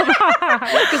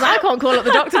 Because I can't call up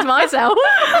the doctor to myself.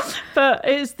 But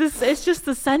it's just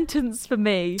the sentence for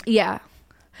me. Yeah.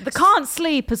 The can't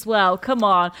sleep as well. Come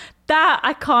on. That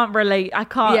I can't relate. I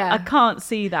can't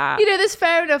see that. You know, that's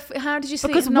fair enough. How did you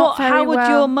sleep? Because how would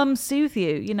your mum soothe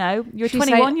you? You know, you're a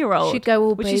 21-year-old. She'd go,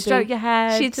 would baby. she stroke your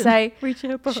head? She'd say, reach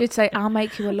your book. She'd say, I'll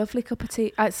make you a lovely cup of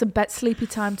tea, some sleepy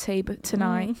time tea, but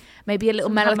tonight, maybe a little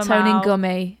melatonin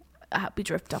gummy. Help you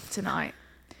drift off tonight.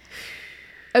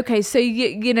 Okay, so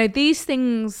you know these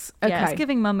things. Okay, yeah, it's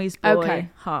giving mummy's boy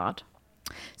hard.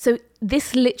 So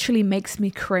this literally makes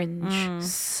me cringe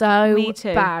so me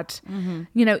too. Bad. Mm-hmm.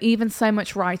 You know, even so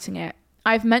much writing it.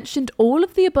 I've mentioned all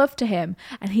of the above to him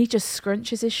and he just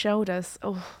scrunches his shoulders.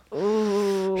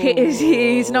 Oh,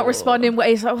 he's not responding.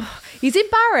 He's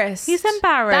embarrassed. He's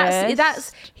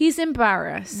embarrassed. He's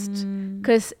embarrassed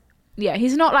because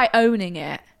he's not like owning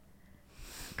it.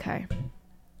 Okay.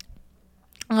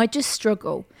 I just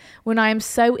struggle when I am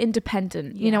so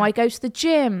independent. You know, I go to the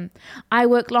gym, I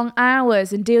work long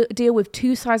hours and deal with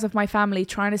two sides of my family,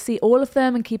 trying to see all of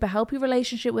them and keep a healthy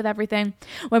relationship with everything,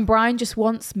 when Brian just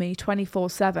wants me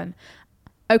 24/7.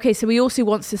 Okay, so he also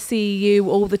wants to see you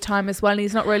all the time as well, and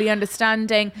he's not really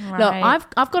understanding. Right. Look,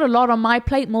 I've got a lot on my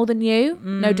plate, more than you.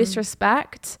 No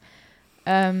disrespect.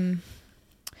 So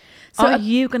are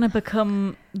you going to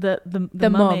become the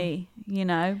mummy? You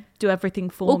know, do everything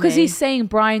for me? Well, because he's saying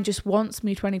Brian just wants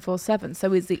me 24/7.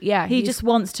 So is it? Yeah, he just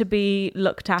wants to be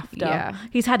looked after. Yeah,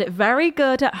 he's had it very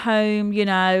good at home. You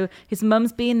know, his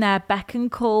mum's been there, beck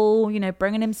and call. You know,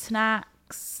 bringing him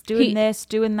snacks. doing this,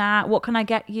 doing that. What can I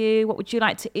get you? What would you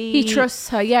like to eat? He trusts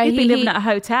her. Yeah, he'd be living at a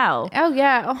hotel. Oh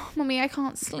yeah. Oh, mummy, I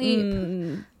can't sleep.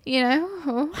 You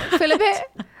know, I feel a bit.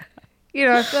 You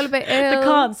know, I feel a bit ill. The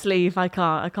can't sleep. I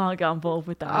can't get on board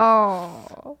with that.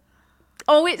 Oh,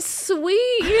 it's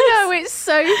sweet. You know, it's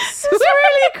so sweet. It's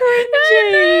really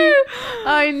cringy.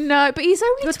 I know, but he's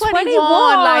only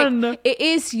 21. Like, it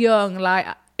is young. Like,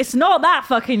 it's not that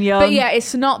fucking young. But yeah,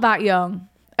 it's not that young.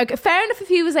 Okay, fair enough if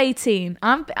he was 18.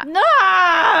 No! Come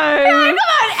on,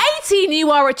 18,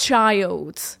 you are a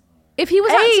child. If he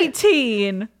was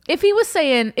 18, if he was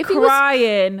saying, if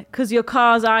crying because your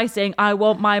car's icing, I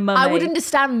want my mummy. I would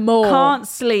understand more. Can't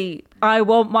sleep, I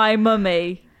want my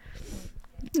mummy.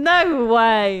 No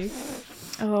way.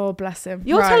 Oh, bless him.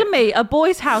 You're telling me a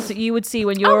boy's house that you would see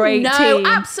when you're 18? No,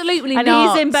 absolutely and not.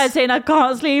 And he's in bed saying, I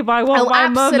can't sleep, I want my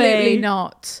mummy. Absolutely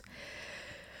not.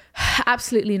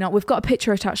 Absolutely not. We've got a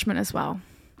picture attachment as well.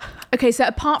 Okay, so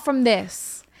apart from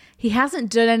this, he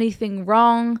hasn't done anything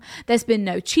wrong. There's been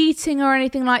no cheating or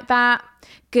anything like that.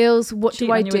 Girls, what do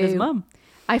I do? With his mum.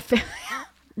 I feel.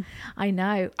 I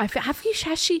know. Have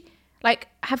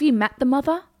you met the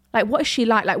mother? Like, what is she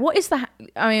like? Like, what is the?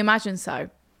 I mean, imagine so.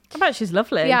 I bet she's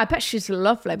lovely. Yeah, I bet she's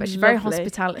lovely. But she's very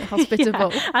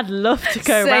hospitable. Yeah, I'd love to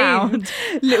go around.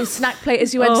 Little snack plate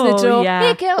as you enter the door. Yeah.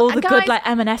 Here, girl. All the guys, good like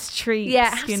M&S treats.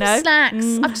 Yeah, have you some know, snacks.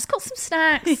 I've just got some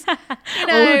snacks. Yeah. You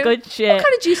know, all the good shit. What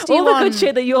kind of juice do you want? All the good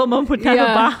shit that your mum would never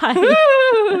buy.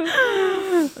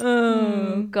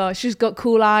 Oh gosh, she's got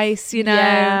cool ice. You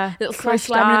know, little crushed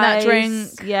lemon in that drink.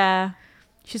 Yeah.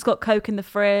 She's got Coke in the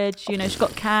fridge. You know, she's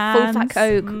got cans. Full fat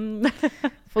Coke.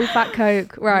 Full fat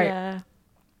Coke. Right. Yeah.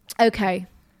 Okay.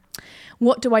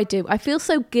 What do I do? I feel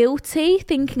so guilty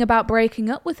thinking about breaking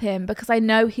up with him because I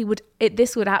know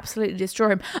this would absolutely destroy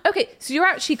him. Okay, so you're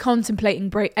actually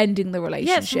contemplating ending the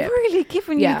relationship. Yeah, it's really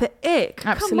giving you the ick.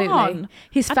 Absolutely. Come on.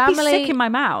 His I'd family, be sick in my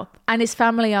mouth. And his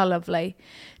family are lovely.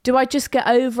 Do I just get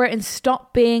over it and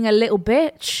stop being a little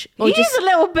bitch? He's a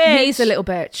little bitch. He's a little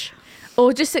bitch.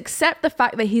 Or just accept the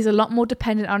fact that he's a lot more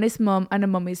dependent on his mum and a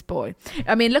mummy's boy.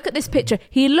 I mean, look at this picture.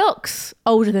 He looks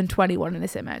older than 21 in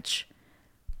this image.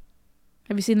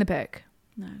 Have you seen the pic?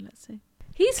 No, let's see.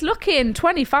 He's looking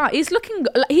 25. He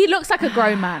looks like a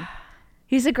grown man.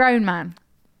 He's a grown man.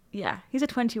 Yeah, he's a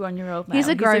 21-year-old man. He's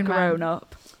a grown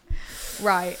up.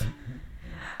 Right.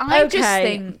 I just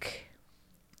think...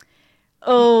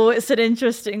 Oh, it's an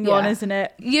interesting one, isn't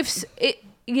it? You've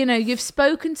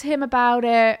spoken to him about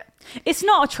it. It's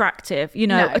not attractive, a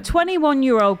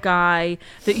 21-year-old guy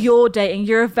that you're dating.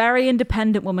 You're a very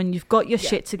independent woman. You've got your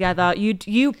shit together.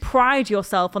 You pride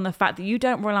yourself on the fact that you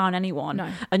don't rely on anyone,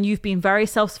 and you've been very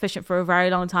self-sufficient for a very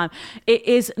long time. It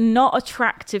is not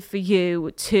attractive for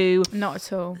you to, not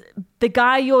at all, the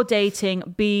guy you're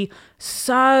dating be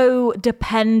so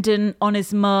dependent on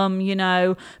his mum,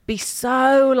 be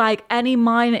so like any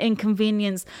minor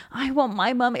inconvenience. I want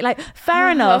my mummy. Like,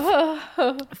 fair enough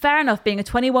being a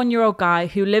 21-year-old guy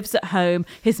who lives at home,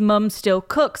 his mum still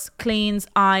cooks, cleans,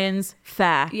 irons,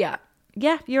 fair. Yeah,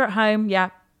 you're at home. I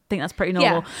think that's pretty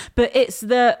normal. But it's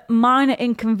the minor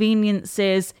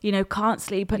inconveniences, can't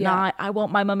sleep at night, I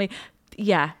want my mummy.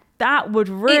 That would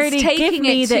really give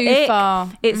me the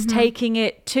ick. It's taking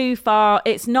it too far.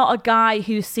 It's not a guy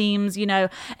who seems,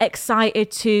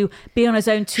 excited to be on his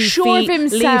own two feet, of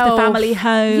himself, leave the family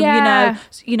home.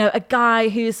 A guy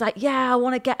who's like, I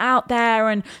want to get out there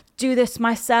and do this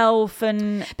myself.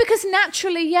 And because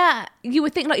naturally, you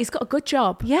would think like he's got a good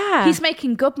job. He's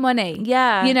making good money.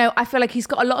 I feel like he's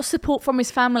got a lot of support from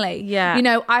his family.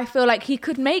 I feel like he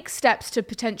could make steps to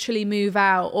potentially move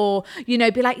out or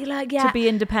be like to be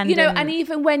independent. And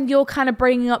even when you're kind of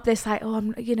bringing up this like,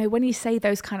 when you say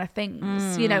those kind of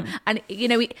things, and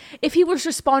if he was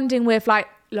responding with like,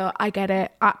 look, I get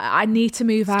it. I need to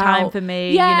move out. It's time for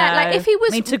me. Like if he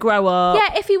was need to grow up.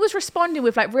 If he was responding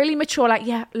with like really mature, like,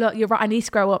 look, you're right. I need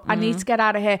to grow up. I need to get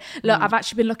out of here. Look, I've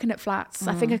actually been looking at flats.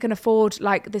 I think I can afford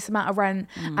like this amount of rent,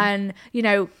 and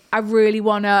I really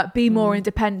want to be more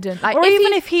independent. Like, or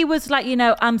even if he was like,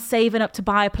 I'm saving up to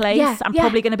buy a place. I'm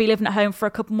probably going to be living at home for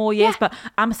a couple more years, but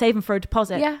I'm saving for a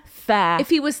deposit. Fair. If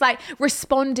he was like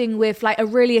responding with like a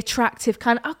really attractive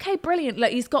kind of, okay, brilliant.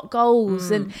 Like he's got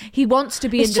goals and he wants to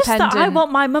be independent. Just that I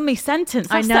want my mummy sentence.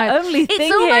 That's the only thing here.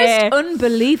 It's almost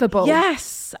unbelievable.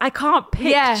 Yes. I can't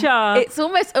picture. It's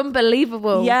almost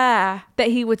unbelievable. That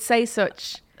he would say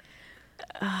such.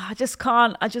 I just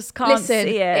can't Listen,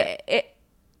 see it.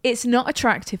 It's not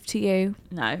attractive to you.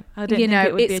 No, I don't think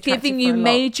it would be it's giving you for a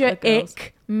major lot of girls.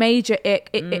 ick, Major ick.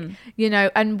 You know,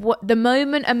 and the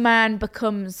moment a man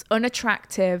becomes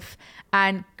unattractive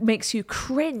and makes you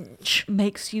cringe.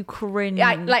 Like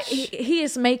he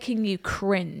is making you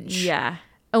cringe. Yeah.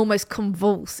 Almost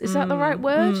convulse. Is that the right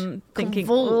word?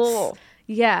 Convulse.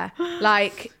 Yeah.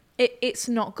 Like it's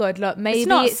not good. Look, maybe it's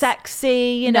not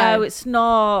sexy, you know, it's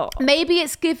not. Maybe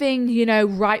it's giving, you know,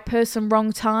 right person,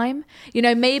 wrong time. You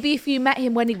know, maybe if you met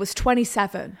him when he was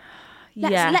 27.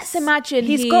 Let's imagine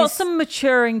he's got some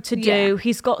maturing to do. Yeah.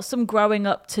 He's got some growing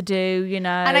up to do, you know.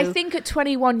 And I think at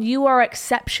 21, you are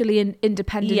exceptionally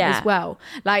independent as well.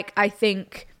 Like, I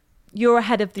think you're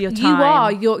ahead of your time. You are.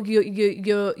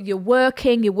 You're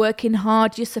working. You're working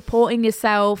hard. You're supporting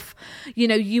yourself. You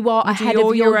know, you are ahead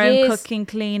of your own years. Cooking,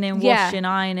 cleaning, washing,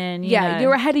 ironing. You know.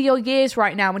 You're ahead of your years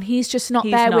right now, and he's just not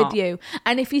there with you.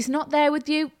 And if he's not there with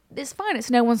you, it's fine. It's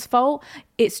no one's fault.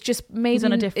 It's just maybe he's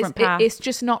on a different path. It's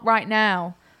just not right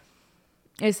now,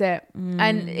 is it?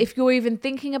 And if you're even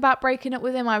thinking about breaking up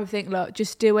with him, I would think, look,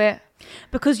 just do it.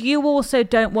 Because you also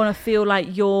don't want to feel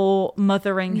like you're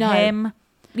mothering him.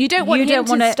 You don't want him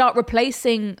to start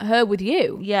replacing her with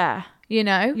you. Yeah. You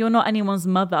know? You're not anyone's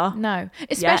mother. No.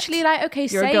 Especially like, okay,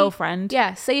 you're a girlfriend.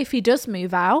 Yeah. Say if he does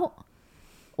move out.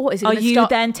 What is it? Are you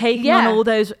then taking on all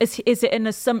those? Is it an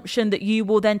assumption that you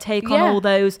will then take on all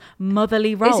those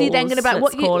motherly roles? Is he then going to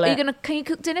be can you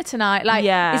cook dinner tonight? Like,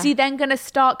 is he then going to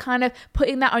start kind of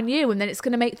putting that on you, and then it's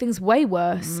going to make things way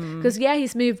worse? Because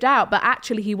he's moved out, but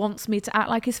actually he wants me to act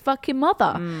like his fucking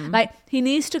mother. Like, he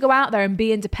needs to go out there and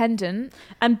be independent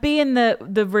and be in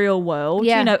the real world.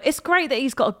 You know, it's great that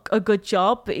he's got a good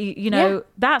job, but you know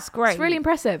that's great. It's really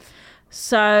impressive.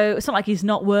 So it's not like he's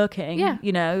not working. Yeah,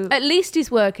 you know, at least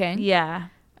he's working. Yeah,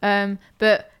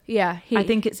 but yeah, I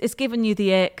think it's given you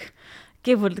the ick.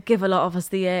 Give a lot of us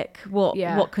the ick.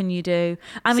 What can you do?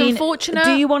 I mean, unfortunate.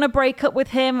 Do you want to break up with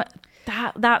him?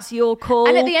 That's your call.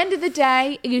 And at the end of the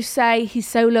day, you say he's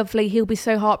so lovely. He'll be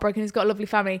so heartbroken. He's got a lovely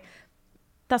family.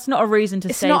 That's not a reason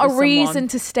to stay. It's not a reason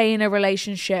to stay in a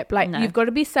relationship. Like, you've got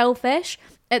to be selfish.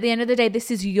 At the end of the day,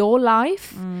 this is your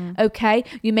life, okay?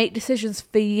 You make decisions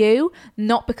for you,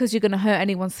 not because you're going to hurt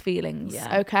anyone's feelings,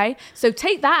 okay? So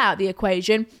take that out of the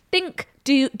equation. Think,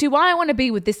 do I want to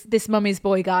be with this mummy's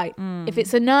boy guy? If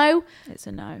it's a no, it's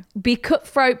a no. Be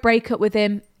cutthroat, break up with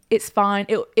him. It's fine.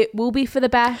 It will be for the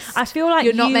best. I feel like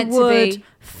you're not meant to be.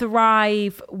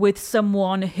 Thrive with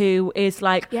someone who is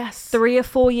like 3 or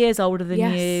 4 years older than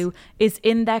you, is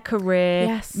in their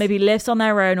career, maybe lives on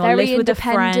their own or very lives with a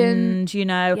friend, you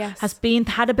know, has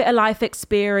had a bit of life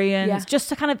experience. Just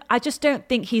to kind of, I just don't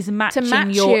think he's matching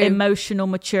your emotional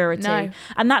maturity. No.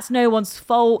 And that's no one's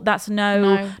fault. That's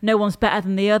no one's better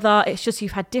than the other. It's just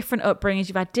you've had different upbringings,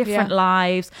 you've had different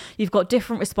lives, you've got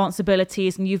different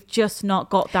responsibilities, and you've just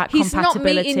not got that compatibility. He's not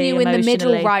meeting you in the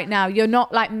middle right now. You're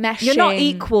not like meshing. You're not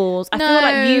equals. I feel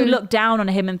like you look down on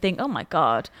him and think, oh my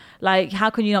God, like, how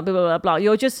can you not be blah, blah, blah.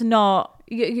 You're just not.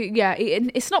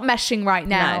 It's not meshing right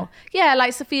now. No. Yeah,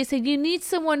 like Sophia said, you need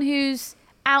someone who's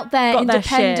out there,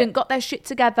 independent, got their shit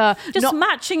together. Just not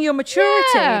matching your maturity.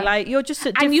 Yeah. Like, you're just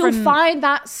at different... And you'll find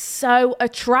that so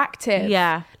attractive.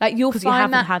 Yeah. Like, you'll find you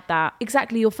haven't had that.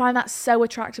 Exactly. You'll find that so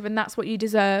attractive, and that's what you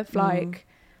deserve. Like...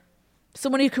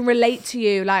 Someone who can relate to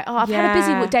you, like, oh, I've had a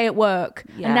busy day at work,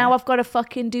 and now I've got to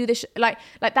fucking do this. Like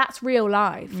that's real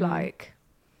life. Like,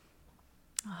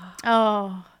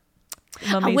 I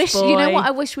wish, you know what?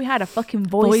 I wish we had a fucking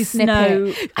voice snippet.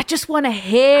 Note. I just want to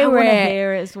hear it. I want to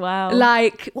hear it as well.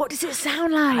 Like, what does it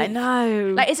sound like? I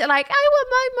know. Like, is it like, I want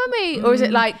my mummy, or is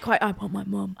it like quite, I want my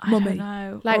mummy? I don't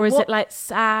know. Like, or is it like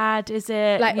sad? Is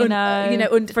it like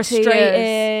under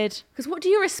frustrated? Because what do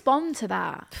you respond to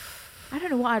that? I don't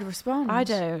know what I'd respond. I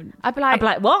don't. I'd be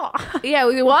like, what? Yeah,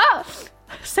 what?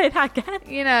 Say that again.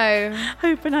 You know.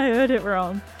 Hoping I heard it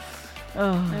wrong.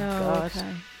 Oh God.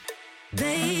 Okay.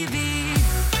 Baby.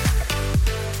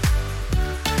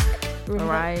 All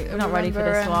right, we're not ready for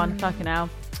this one. Fucking hell.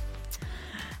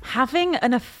 Having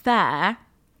an affair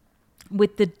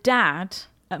with the dad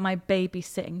at my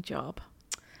babysitting job.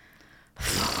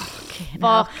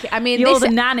 Fuck. I mean, you're the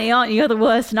nanny, aren't you? You're the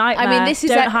worst nightmare. I mean, this is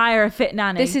don't hire a fit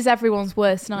nanny. This is everyone's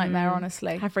worst nightmare,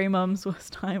 honestly. Every mum's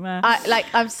worst nightmare.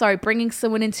 I'm sorry, bringing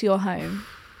someone into your home.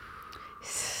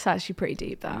 It's actually pretty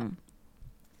deep, that.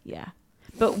 Yeah,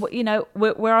 but you know,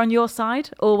 we're on your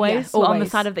side always. Yeah, we're on the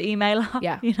side of the emailer.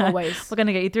 Yeah, you know, always. We're going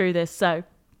to get you through this. So,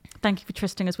 thank you for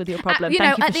trusting us with your problem.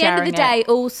 Thank you for sharing at the end of the day,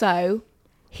 also,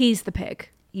 he's the pig.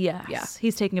 Yes. Yeah.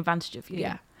 He's taking advantage of you.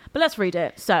 Yeah. But let's read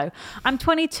it. So, I'm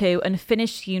 22 and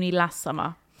finished uni last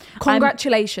summer.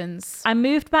 Congratulations. I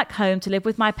moved back home to live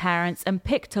with my parents and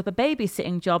picked up a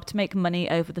babysitting job to make money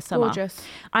over the summer. Gorgeous.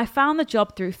 I found the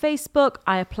job through Facebook.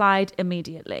 I applied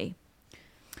immediately.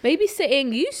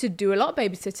 Babysitting, you should do a lot of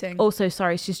babysitting. Also,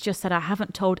 sorry, she's just said I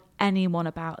haven't told anyone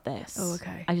about this. Oh,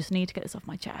 okay. I just need to get this off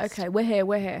my chest. Okay, we're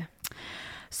here.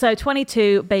 So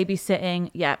 22,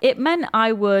 babysitting. Yeah, it meant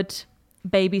I would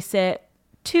babysit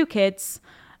 2 kids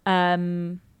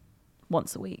once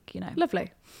a week,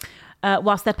 Lovely.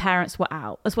 Whilst their parents were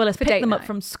out, as well as pick them up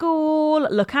from school,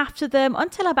 look after them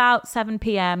until about 7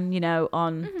 p.m,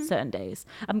 on certain days.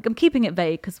 I'm keeping it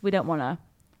vague because we don't want to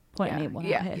point anyone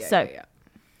out here.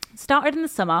 Started in the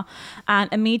summer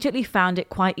and immediately found it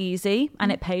quite easy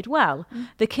and it paid well.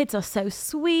 The kids are so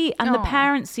sweet and the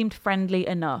parents seemed friendly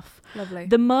enough. Lovely.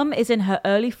 The mum is in her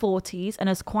early 40s and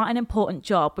has quite an important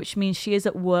job, which means she is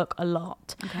at work a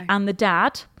lot. Okay. And the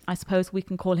dad, I suppose we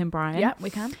can call him Brian. Yeah, we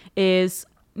can. Is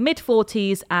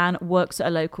mid-40s and works at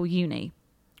a local uni.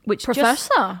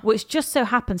 Professor? Which just so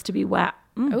happens to be where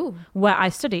I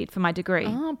studied for my degree.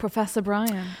 Oh, Professor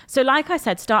Brian. So like I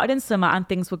said, started in summer and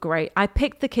things were great. I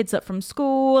picked the kids up from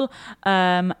school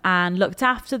and looked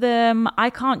after them. I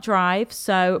can't drive,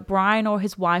 so Brian or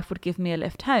his wife would give me a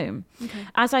lift home. Okay.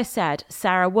 As I said,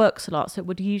 Sarah works a lot, so it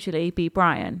would usually be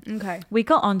Brian. Okay. We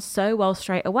got on so well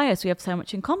straight away as we have so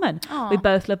much in common. Aww. We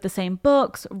both love the same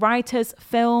books, writers,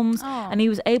 films, and he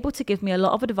was able to give me a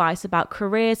lot of advice about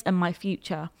careers and my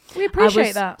future. We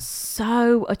appreciate that.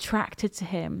 So attracted to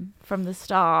him from the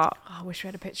start. Oh, I wish we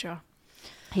had a picture.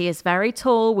 He is very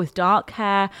tall with dark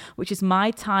hair, which is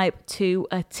my type to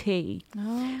a T.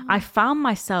 I found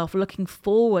myself looking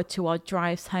forward to our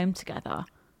drives home together.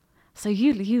 So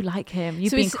you like him.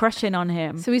 You've been crushing on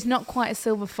him. So he's not quite a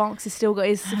silver fox. He's still got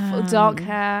his dark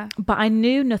hair. But I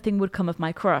knew nothing would come of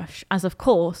my crush, as of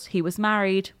course he was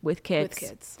married with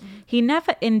kids. He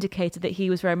never indicated that he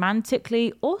was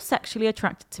romantically or sexually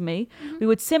attracted to me. We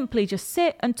would simply just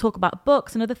sit and talk about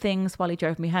books and other things while he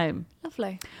drove me home.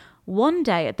 Lovely. One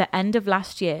day at the end of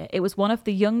last year, it was one of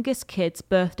the youngest kids'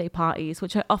 birthday parties,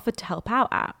 which I offered to help out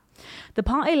at. The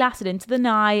party lasted into the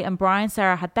night and Brian and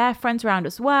Sarah had their friends around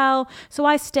as well. So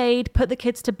I stayed, put the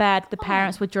kids to bed. The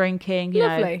parents were drinking,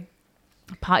 Lovely.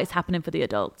 Parties happening for the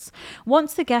adults.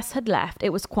 Once the guests had left,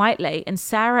 it was quite late and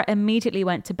Sarah immediately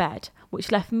went to bed,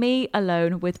 which left me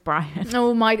alone with Brian.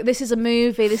 Oh my, this is a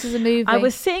movie. I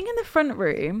was sitting in the front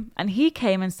room and he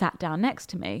came and sat down next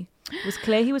to me. It was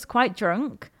clear he was quite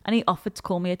drunk and he offered to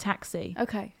call me a taxi.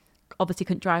 Okay. Obviously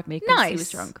couldn't drive me because he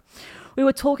was drunk. We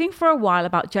were talking for a while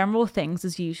about general things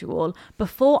as usual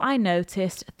before I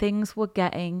noticed things were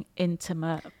getting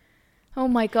intimate. Oh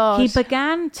my God. He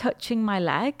began touching my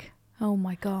leg. Oh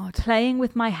my God. Playing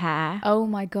with my hair. Oh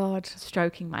my God.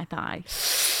 Stroking my thigh.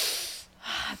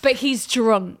 But he's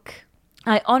drunk.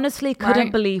 I honestly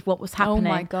couldn't believe what was happening. Oh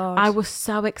my God. I was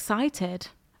so excited.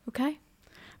 Okay.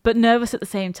 But nervous at the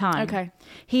same time. Okay.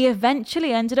 He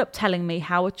eventually ended up telling me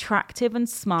how attractive and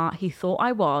smart he thought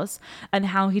I was and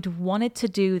how he'd wanted to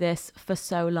do this for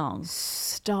so long.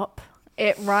 Stop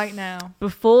it right now.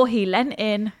 Before he leant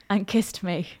in and kissed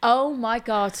me. Oh my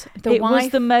God. It was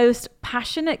the most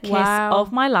passionate kiss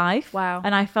of my life. Wow.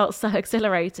 And I felt so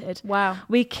exhilarated. Wow.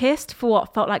 We kissed for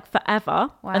what felt like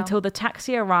forever until the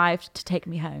taxi arrived to take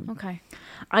me home. Okay.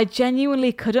 I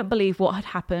genuinely couldn't believe what had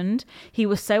happened. He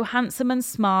was so handsome and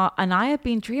smart, and I had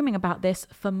been dreaming about this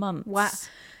for months. Wow.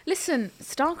 Listen,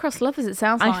 star-crossed lovers, it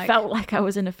sounds like. I felt like I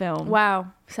was in a film. Wow.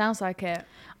 Sounds like it.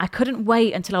 I couldn't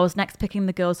wait until I was next picking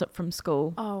the girls up from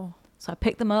school. Oh. So I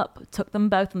picked them up, took them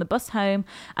both on the bus home,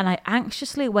 and I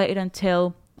anxiously waited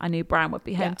until I knew Brian would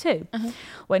be home too.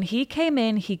 When he came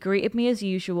in, he greeted me as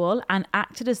usual and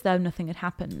acted as though nothing had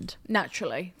happened.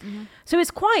 Naturally. So it's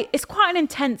quite an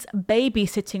intense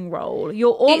babysitting role.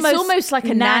 It's almost like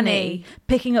a nanny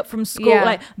picking up from school. Yeah.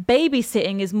 Like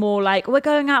babysitting is more like we're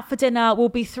going out for dinner. We'll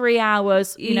be 3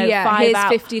 hours. 5 here's out.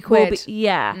 50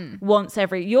 quid. Once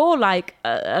every. You're like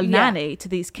a nanny to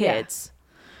these kids.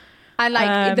 And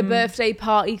like the birthday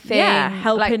party thing. Yeah,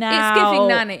 helping out. It's giving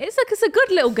nanny. It's a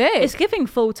good little gig. It's giving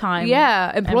full-time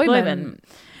employment.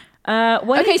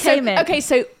 When he came in. Okay,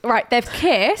 so right, they've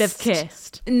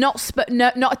kissed. Not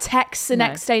a text the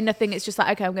next day, nothing. It's just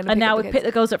like, okay, I'm going to pick And now up we picked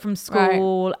the girls up from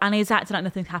school and he's acting like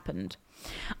nothing's happened.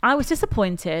 I was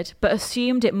disappointed, but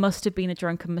assumed it must have been a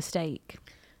drunken mistake.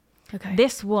 Okay.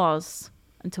 This was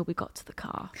until we got to the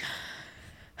car.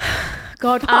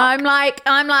 God, I'm like,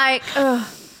 ugh.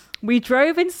 We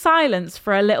drove in silence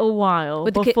for a little while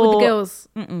With the girls.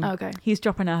 Okay. He's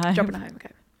dropping her home.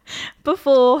 Okay.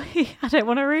 I don't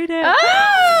want to read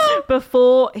it.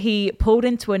 Before he pulled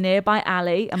into a nearby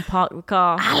alley and parked the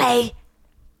car. Alley.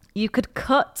 You could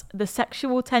cut the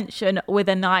sexual tension with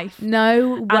a knife.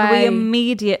 No way. And we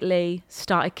immediately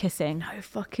started kissing. No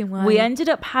fucking way. We ended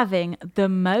up having the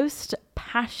most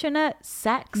passionate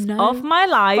sex of my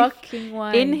life fucking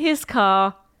way. in his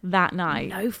car that night.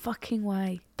 No fucking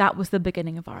way. That was the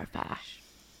beginning of our affair.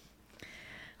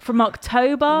 From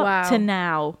October to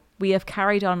now, we have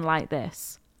carried on like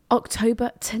this.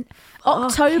 October,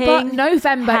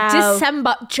 November,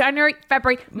 December, January,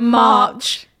 February,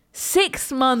 March.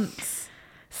 6 months.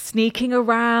 Sneaking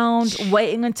around,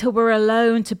 waiting until we're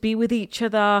alone to be with each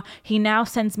other. He now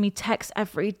sends me texts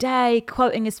every day,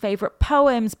 quoting his favourite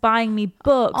poems, buying me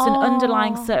books and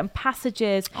underlining certain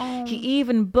passages. He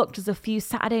even booked us a few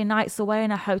Saturday nights away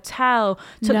in a hotel,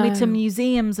 took me to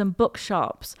museums and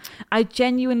bookshops. I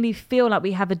genuinely feel like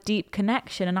we have a deep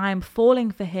connection and I am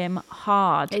falling for him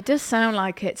hard. It does sound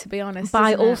like it, to be honest. But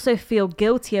I also feel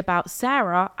guilty about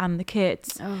Sarah and the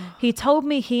kids. He told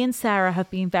me he and Sarah have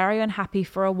been very unhappy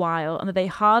for a while and that they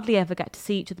hardly ever get to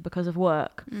see each other because of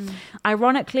work.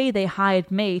 Ironically, they hired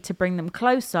me to bring them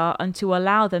closer and to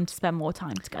allow them to spend more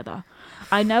time together.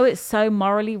 I know it's so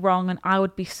morally wrong and I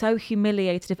would be so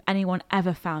humiliated if anyone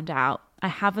ever found out. I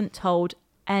haven't told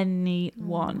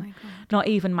anyone, not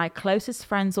even my closest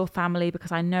friends or family,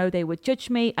 because I know they would judge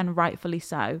me, and rightfully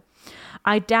so.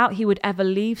 I doubt he would ever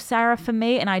leave Sarah for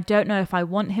me, and I don't know if I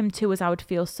want him to, as I would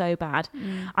feel so bad.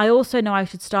 I also know I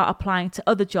should start applying to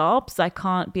other jobs. I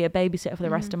can't be a babysitter for the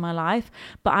rest of my life,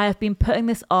 but I have been putting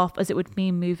this off as it would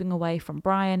mean moving away from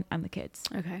Brian and the kids.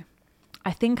 Okay.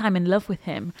 I think I'm in love with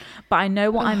him, but I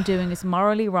know what I'm doing is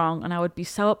morally wrong, and I would be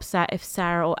so upset if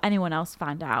Sarah or anyone else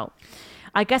found out.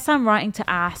 I guess I'm writing to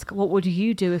ask, what would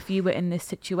you do if you were in this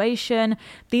situation?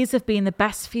 These have been the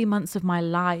best few months of my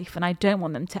life and I don't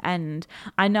want them to end.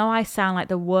 I know I sound like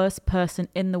the worst person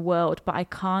in the world, but I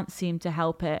can't seem to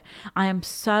help it. I am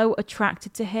so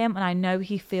attracted to him and I know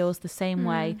he feels the same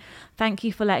way. Thank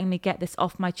you for letting me get this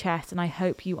off my chest and I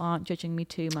hope you aren't judging me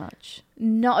too much.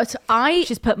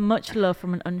 She's put much love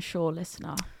from an unsure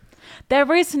listener.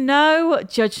 There is no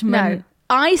judgment. No.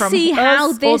 I see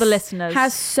how this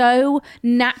has so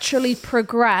naturally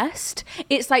progressed.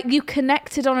 It's like you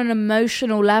connected on an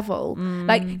emotional level.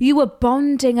 Like you were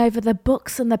bonding over the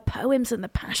books and the poems and the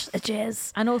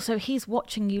passages. And also he's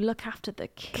watching you look after the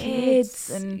kids.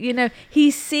 And you know,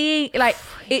 he's seeing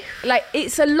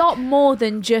it's a lot more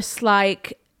than just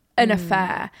like an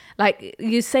affair. Like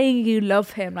you're saying you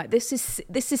love him. Like this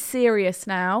is serious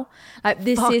now. Like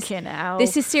this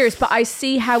is serious. But I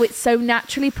see how it's so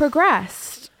naturally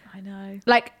progressed. I know.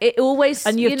 Like it always,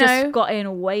 and you've just got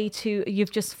in way too.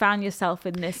 You've just found yourself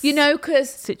in this,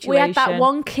 because we had that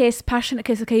one kiss, passionate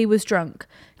kiss. Okay, he was drunk.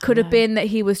 Could have been that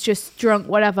he was just drunk.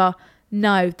 Whatever.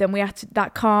 No, then we had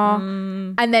that car,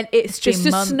 and then it's just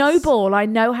a snowball. I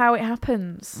know how it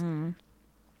happens.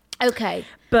 Okay.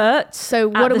 But so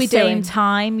what are we doing? At the same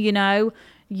time, you know,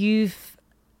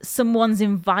 someone's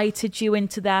invited you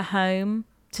into their home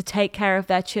to take care of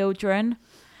their children,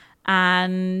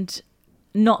 and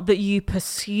not that you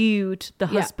pursued the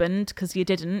husband, because you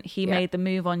didn't. He made the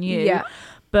move on you. Yeah.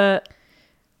 But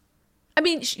I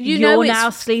mean, you're now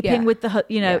sleeping with the,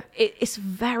 it's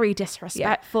very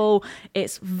disrespectful.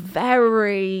 It's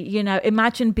very,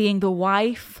 imagine being the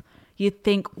wife. You'd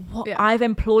think, I've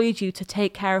employed you to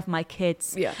take care of my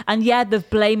kids. Yeah. And the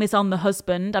blame is on the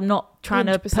husband. I'm not trying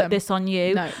 100%. To put this on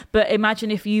you. No. But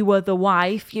imagine if you were the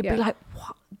wife, you'd be like,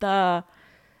 what the...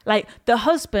 Like, the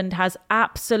husband has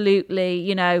absolutely,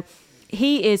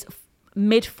 he is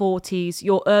mid-40s,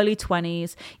 you're early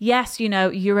 20s. Yes,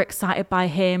 you're excited by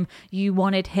him. You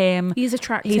wanted him. He's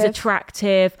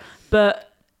attractive.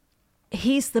 But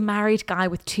he's the married guy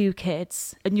with 2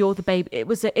 kids and you're the baby. It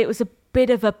was a bit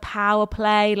of a power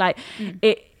play. Like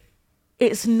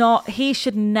it's not, he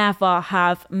should never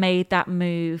have made that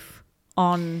move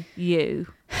on you.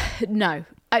 No,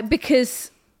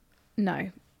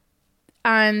 no.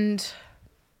 And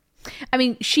I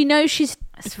mean, she knows she's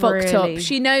fucked up.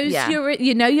 She knows you're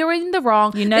in the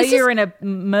wrong. You're in a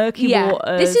murky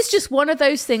water. This is just one of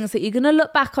those things that you're going to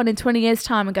look back on in 20 years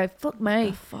time and go, fuck me.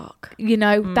 Oh, fuck.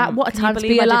 That what a time to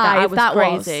be alive that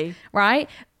was. Right?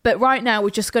 But right now,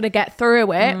 we're just going to get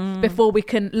through it before we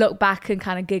can look back and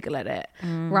kind of giggle at it.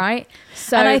 Right?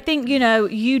 So, and I think,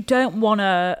 you don't want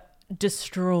to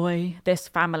destroy this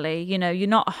family. You're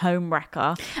not a home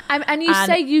wrecker. And you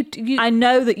say you I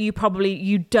know that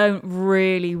you don't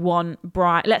really want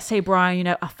Brian. Let's say Brian,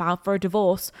 I filed for a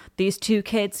divorce. These 2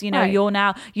 kids,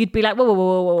 right. You'd be like,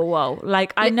 whoa.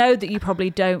 Like, I know that you probably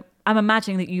don't. I'm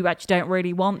imagining that you actually don't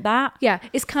really want that. Yeah,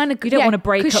 it's kind of good. You don't want to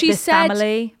break up this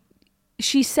family.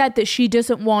 she said that she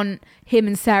doesn't want him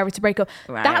and Sarah to break up.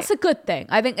 Right. That's a good thing.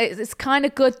 I think it's kind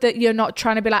of good that you're not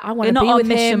trying to be like, I want to be with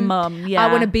him. Mum. Yeah.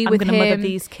 I want to be with him. I'm going to mother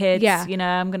these kids. Yeah. You know,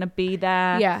 I'm going to be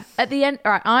there. Yeah. At the end,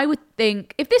 all right, I would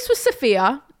think if this was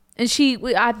Sophia and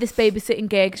I had this babysitting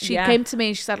gig, she came to me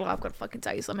and she said, I've got to fucking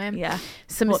tell you something. Yeah.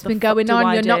 Something's been going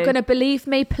on. You're not going to believe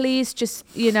me. Please just,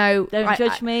 don't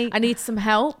judge me. I need some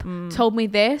help. Told me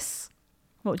this.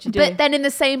 What would you do? But then in the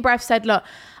same breath said, look,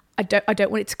 I don't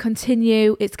want it to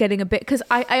continue. It's getting a bit, because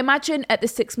I imagine at the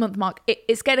 6-month mark,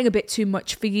 it's getting a bit too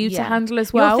much for you to handle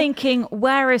as well. You're thinking,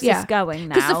 where is this going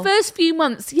now? Because the first few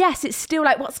months, yes, it's still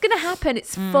like, what's going to happen?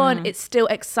 It's fun. It's still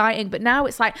exciting. But now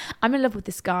it's like, I'm in love with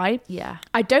this guy. Yeah.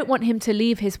 I don't want him to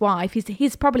leave his wife.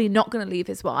 He's probably not going to leave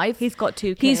his wife. He's got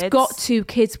 2 kids. He's got 2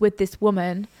 kids with this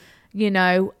woman.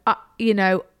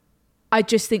 I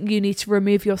just think you need to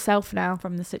remove yourself now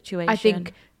from the situation. I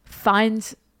think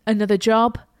find another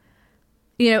job.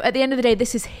 At the end of the day,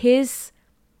 this is his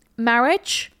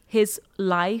marriage. His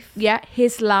life. Yeah,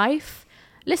 his life.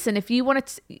 Listen, if you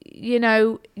want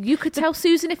to, you could tell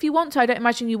Susan if you want to. I don't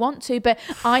imagine you want to, but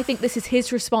I think this is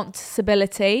his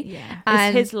responsibility. Yeah,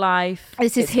 it's his life.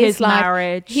 This is his life.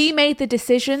 Marriage. He made the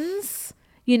decisions.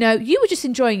 You were just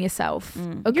enjoying yourself.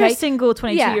 Okay? You're a single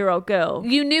 22-year-old girl.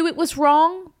 You knew it was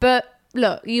wrong, but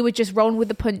look, you were just rolling with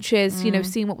the punches,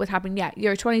 seeing what would happen. Yeah,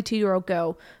 you're a 22-year-old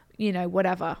girl,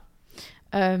 whatever.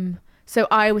 So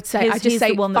I would say, he's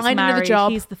the one that's find married. Another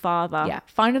job. He's the father. Yeah,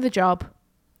 find another job.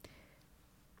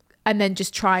 And then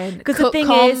just try and because the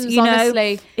thing is,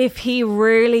 honestly, if he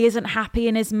really isn't happy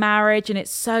in his marriage and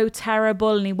it's so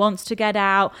terrible and he wants to get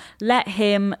out, let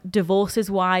him divorce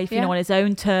his wife, on his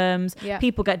own terms. Yeah.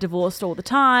 People get divorced all the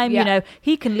time. Yeah.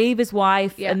 He can leave his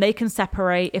wife and they can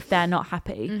separate if they're not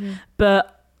happy. Mm-hmm.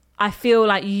 But I feel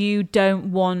like you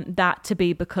don't want that to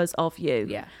be because of you.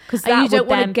 Yeah. Because that would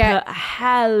then put a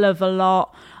hell of a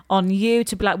lot on you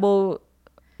to be like, well,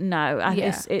 no,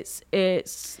 it's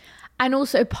and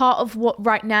also part of what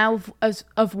right now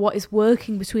of what is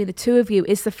working between the two of you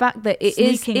is the fact that it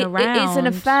is an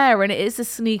affair and it is a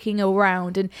sneaking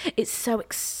around and it's so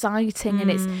exciting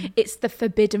and it's the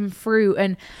forbidden fruit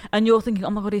and you're thinking, oh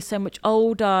my God, he's so much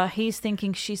older. He's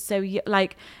thinking she's so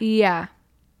like when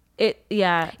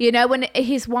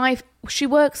his wife, she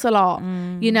works a lot,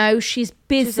 she's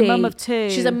busy. She's a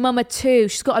mum of 2.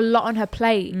 She's got a lot on her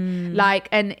plate.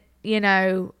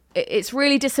 It's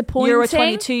really disappointing. You're a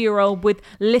 22-year-old with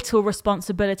little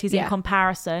responsibilities in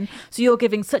comparison. So you're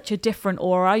giving such a different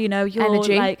aura, you're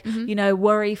energy. Like,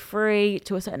 worry-free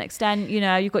to a certain extent.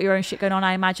 You've got your own shit going on,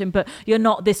 I imagine, but you're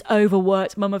not this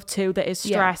overworked mum of 2 that is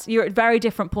stressed. Yeah. You're at very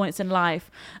different points in life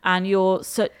and you're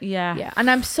Yeah. And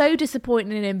I'm so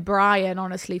disappointed in Brian,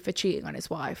 honestly, for cheating on his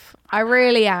wife. I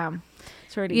really am.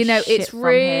 It's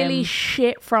really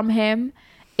shit from him.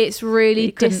 It's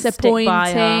really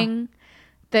disappointing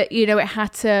that, it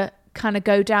had to kind of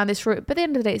go down this route. But at the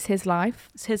end of the day, it's his life.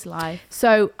 It's his life.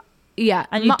 So, yeah.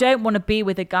 And you don't want to be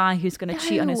with a guy who's going to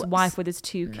cheat on his wife with his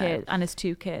 2 kids and his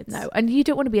 2 kids. No. And you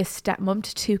don't want to be a stepmom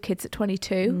to 2 kids at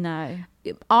 22. No.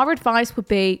 Our advice would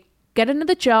be get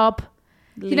another job.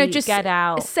 Just get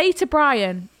out. Say to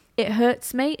Brian, it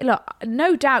hurts me. Look,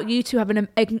 no doubt you two have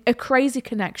a crazy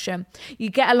connection. You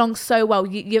get along so well.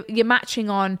 You're matching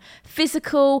on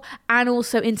physical and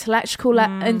also intellectual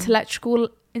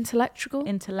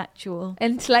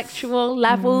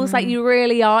levels. Like you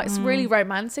really are. It's really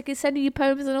romantic. He's sending you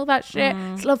poems and all that shit.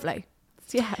 It's lovely.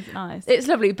 Yeah, it's nice. It's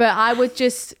lovely, but I would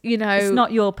just, it's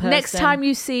not your person. Next time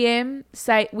you see him,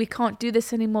 say, we can't do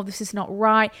this anymore. This is not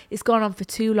right. It's gone on for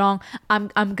too long.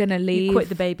 I'm gonna leave. You quit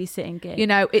the babysitting gig.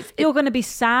 You're gonna be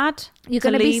sad. You're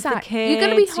gonna be sad. The kids, you're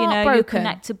gonna be heartbroken. You're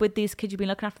connected with these kids. You've been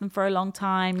looking after them for a long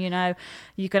time. You're gonna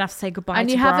have to say goodbye. And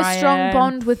to you have a strong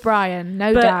bond with Brian,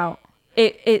 no doubt.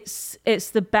 It's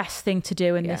the best thing to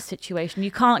do in this situation.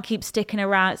 You can't keep sticking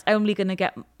around. It's only going to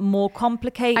get more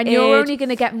complicated. And you're only going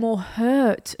to get more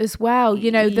hurt as well.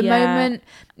 The moment,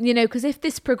 because if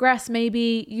this progressed,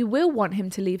 maybe you will want him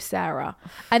to leave Sarah.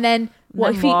 And then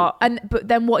what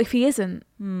if he isn't?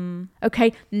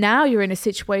 Okay, now you're in a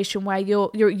situation where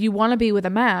you want to be with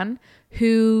a man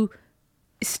who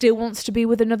still wants to be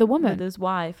with another woman. With his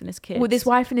wife and his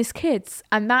kids.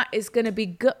 And that is going to be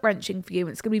gut-wrenching for you.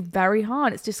 And it's going to be very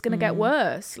hard. It's just going to get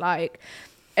worse. Like,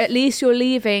 at least you're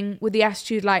leaving with the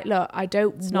attitude like, look, I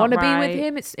don't want to be with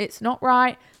him. It's not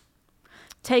right.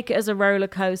 Take it as a roller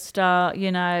coaster,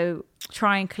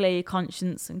 try and clear your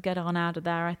conscience and get on out of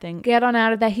there. I think get on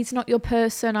out of there. He's not your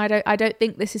person. I don't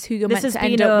think this is who you're meant to end up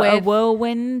with. This has been a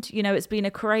whirlwind. It's been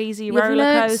a crazy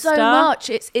roller coaster. So much.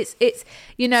 It's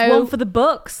one for the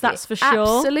books. That's for sure.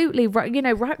 Absolutely.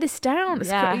 Write this down.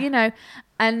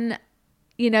 And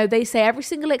they say every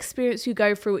single experience you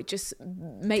go through, it just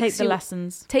makes Take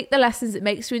the lessons. It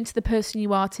makes you into the person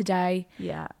you are today.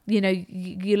 Yeah. You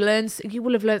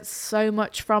will have learned so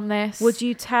much from this. Would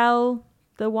you tell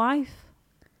the wife?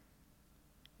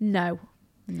 No.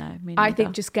 No, me I neither.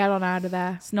 think just get on out of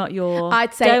there. It's not your...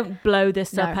 I'd say... Don't blow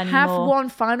this up anymore. Have one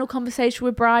final conversation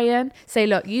with Brian. Say,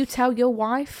 look, you tell your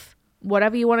wife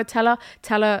whatever you want to tell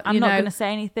her. I'm not going to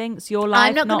say anything. It's your life,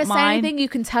 I'm not going to say mine. anything. You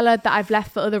can tell her that I've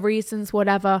left for other reasons,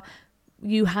 whatever.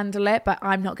 You handle it, but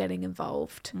I'm not getting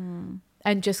involved.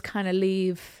 And just kind of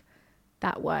leave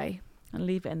that way. And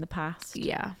leave it in the past.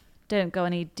 Yeah. Don't go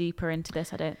any deeper into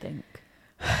this, I don't think.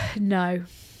 No.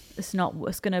 It's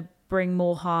going to bring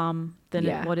more harm than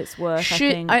what it's worth, I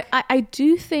think. I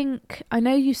do think, I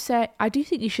know you said, I do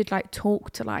think you should like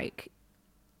talk to like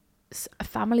a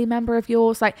family member of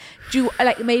yours. Like, do you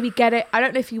like maybe get it? I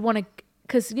don't know if you want to,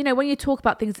 because when you talk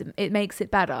about things, it makes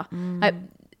it better. Like,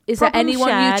 is there anyone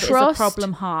you trust? Is a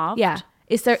problem halved. Yeah.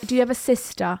 Do you have a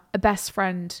sister, a best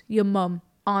friend, your mum,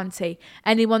 auntie,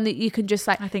 anyone that you can just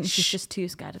like? I think she's just too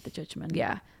scared of the judgment.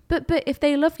 Yeah. But if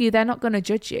they love you, they're not going to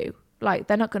judge you. Like,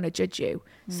 they're not going to judge you.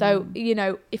 So,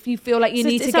 if you feel like you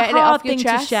need to get it off your chest. It's a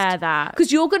hard thing to share that.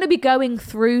 Because you're going to be going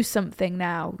through something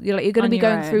now. You're going to be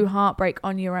going through heartbreak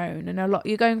on your own. And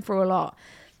you're going through a lot.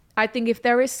 I think if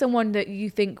there is someone that you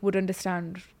think would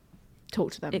understand,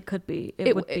 talk to them. It could be.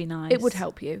 It would be nice. It would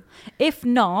help you. If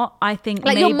not, I think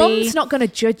like maybe... your mum's not going to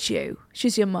judge you.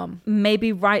 She's your mum.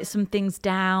 Maybe write some things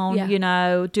down,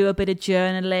 do a bit of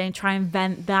journaling, try and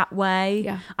vent that way.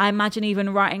 Yeah. I imagine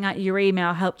even writing out your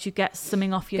email helped you get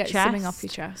something off your chest. Get something off your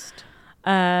chest.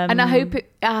 And I hope...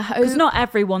 Because not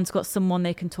everyone's got someone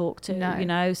they can talk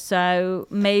to, So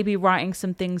maybe writing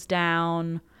some things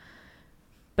down.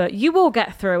 But you will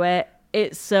get through it.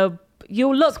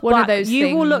 You'll look one back, of those you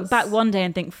things. will look back one day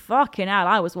and think, fucking hell,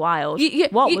 I was wild.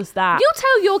 What was that? You'll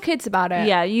tell your kids about it.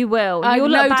 Yeah, you will. You'll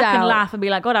look back and laugh and be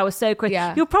like, God, I was so crazy.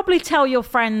 Yeah. You'll probably tell your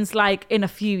friends like in a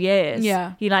few years.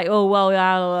 Yeah. You're like, oh, well,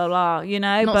 yeah, blah, blah,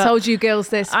 blah, Not told you girls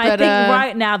this, but... I think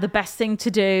right now the best thing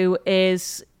to do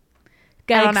is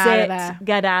get out of there.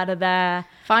 Get out of there.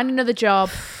 Find another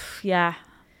job. Yeah.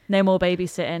 No more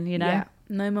babysitting, Yeah.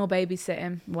 No more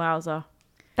babysitting. Wowza.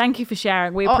 Thank you for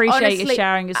sharing. We appreciate honestly, you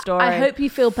sharing your story. I hope you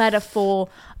feel better for,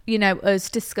 us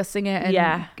discussing it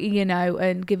and,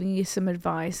 and giving you some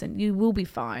advice, and you will be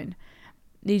fine.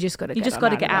 You just got to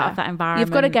get out of that environment.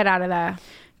 You've got to get out of there.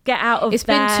 Get out of It's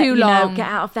been too long. Get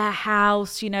out of their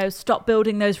house, stop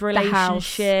building those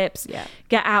relationships. Yeah.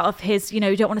 Get out of his, you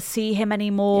don't want to see him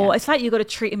anymore. Yeah. It's like you've got to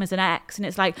treat him as an ex. And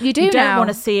it's like, you don't want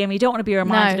to see him. You don't want to be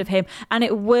reminded of him. And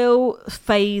it will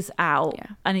phase out. Yeah.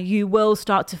 And you will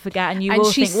start to forget. And you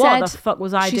will think, what the fuck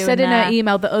was I doing there? She said in her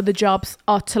email that other jobs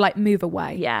are to like move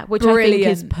away. Yeah, which I think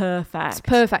is perfect. It's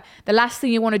perfect. The last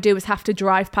thing you want to do is have to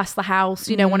drive past the house,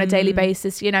 on a daily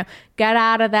basis. Get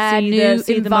out of there,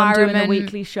 see the mum doing the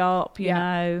weekly shop, you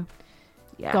know.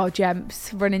 Yeah. God,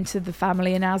 run into the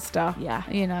family in Asda.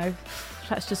 Yeah.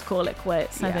 Let's just call it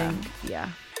quits, I think. Yeah.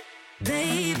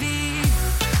 Baby.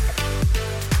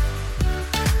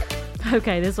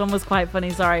 Okay, this one was quite funny,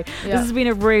 sorry. This has been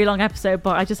a really long episode,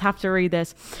 but I just have to read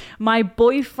this. My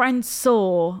boyfriend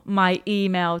saw my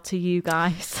email to you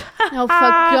guys. Oh, for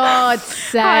God's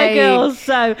sake. Hi, girls.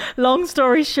 So, long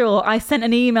story short, I sent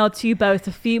an email to you both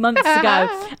a few months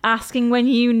ago asking how do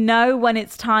you know when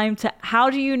it's time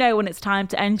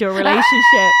to end your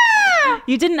relationship?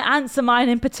 You didn't answer mine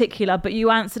in particular, but you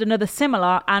answered another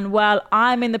similar, and well,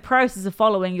 I'm in the process of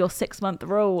following your 6-month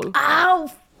rule. Ow!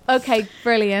 Okay,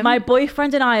 brilliant. My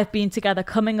boyfriend and I have been together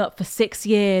coming up for 6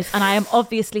 years, and I am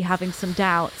obviously having some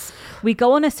doubts. We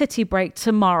go on a city break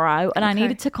tomorrow, and I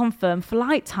needed to confirm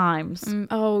flight times.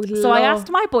 So I asked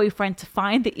my boyfriend to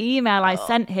find the email I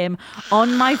sent him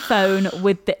on my phone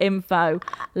with the info.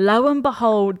 Lo and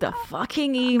behold, the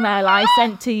fucking email I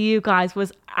sent to you guys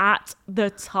was at the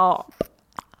top.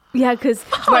 Yeah, because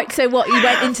so what? You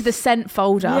went into the sent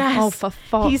folder. Yes. Oh, for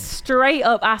fuck! He straight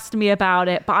up asked me about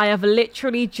it, but I have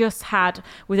literally just had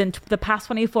within the past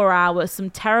 24 hours some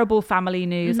terrible family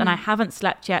news, and I haven't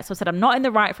slept yet. So I said I'm not in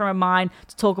the right frame of mind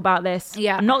to talk about this.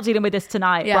 Yeah, I'm not dealing with this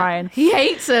tonight, Brian. He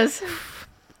hates us.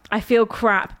 I feel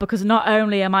crap because not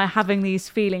only am I having these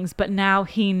feelings, but now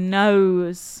he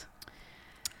knows.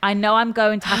 I know I'm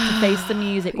going to have to face the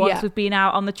music once we've been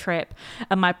out on the trip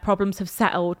and my problems have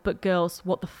settled. But girls,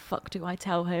 what the fuck do I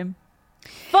tell him?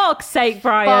 Fuck's sake,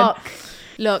 Brian. Fuck.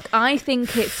 Look, I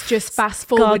think it's just fast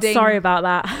forwarding. God, sorry about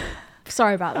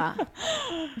that.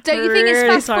 Don't you think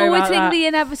it's fast forwarding the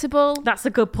inevitable? That's a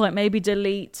good point. Maybe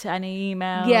delete any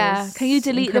emails. Yeah. Can you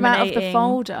delete them out of the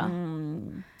folder?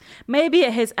 Maybe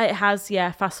it has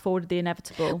fast forwarded the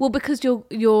inevitable. Well, because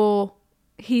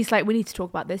he's like, we need to talk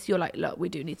about this. You're like, look, we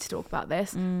do need to talk about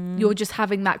this. You're just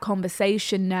having that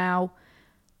conversation now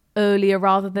earlier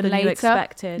rather than later. You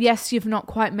expected. Yes, you've not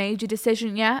quite made your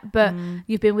decision yet, but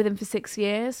you've been with him for 6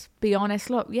 years. Be honest.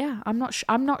 Look, I'm not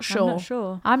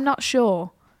sure. I'm not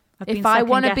sure. If I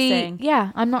want to be,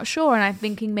 I'm not sure. And I'm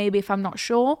thinking maybe if I'm not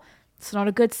sure, it's not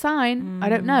a good sign. I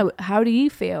don't know. How do you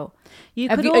feel?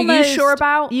 Are you sure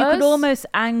about You us? could almost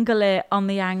angle it on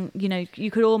the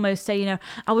you could almost say,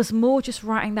 I was more just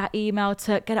writing that email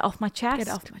to get it off my chest.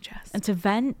 And to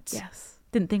vent. Yes.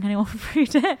 Didn't think anyone would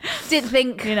read it. Didn't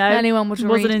think anyone would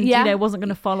read it. Wasn't going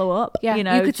to follow up. Yeah.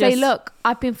 You could say, look,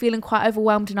 I've been feeling quite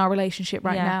overwhelmed in our relationship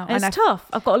right now. And it's tough.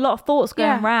 I've got a lot of thoughts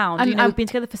going around. And, we've been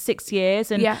together for 6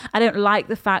 years and I don't like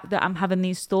the fact that I'm having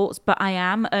these thoughts, but I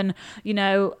am. And,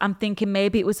 I'm thinking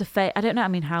maybe it was a fate. I don't know. I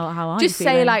mean, how are you just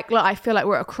say like, look, I feel like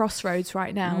we're at a crossroads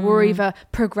right now. We're either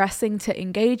progressing to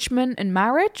engagement and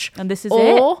marriage. And this is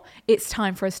or it's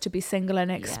time for us to be single and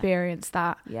experience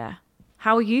that. Yeah.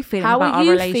 How are you feeling about our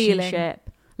relationship?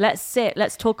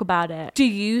 Let's talk about it. Do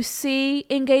you see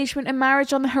engagement and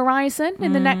marriage on the horizon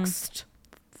in the next?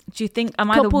 Do you think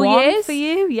am I the one years? for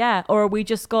you? Yeah, or have we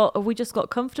just got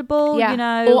comfortable?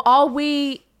 Yeah. Or are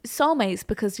we soulmates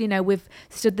because we've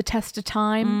stood the test of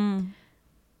time?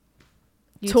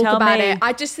 Talk about it.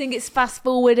 I just think it's fast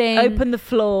forwarding. Open the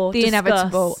floor. The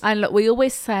inevitable. And look, we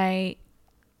always say,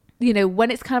 when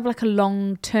it's kind of like a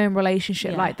long-term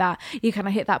relationship like that, you kind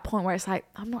of hit that point where it's like,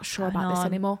 I'm not sure about this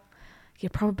anymore. You're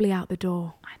probably out the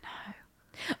door. I know.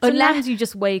 Unless you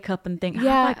just wake up and think,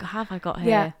 have I got here?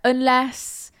 Yeah.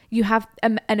 Unless you have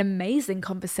an amazing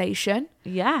conversation.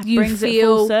 Yeah. Brings it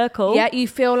full circle. Yeah. You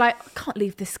feel like, I can't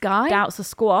leave this guy. Doubts are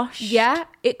squashed. Yeah.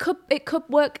 It could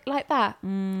work like that.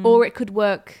 Or it could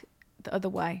work the other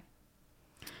way.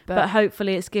 But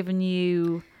hopefully it's given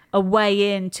you a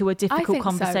way into a difficult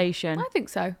conversation. I think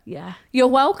so. Yeah. You're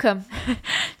welcome.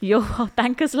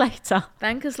 Thank us later.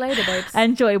 Thank us later, babes.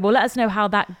 Enjoy. Well, let us know how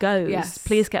that goes. Yes.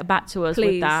 Please get back to us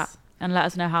with that and let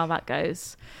us know how that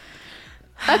goes.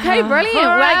 Okay, brilliant.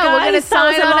 All right, wow, guys, we're going to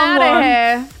sign on out of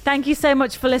here. Thank you so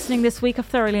much for listening this week. I've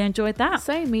thoroughly enjoyed that.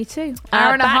 Same, me too.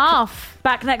 Hour and a half.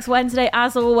 Back next Wednesday,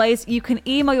 as always. You can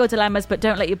email your dilemmas, but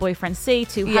don't let your boyfriend see,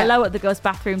 to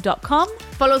hello@thegirlsbathroom.com.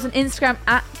 Follow us on Instagram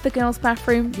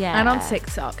 @thegirlsbathroom and on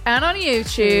TikTok and on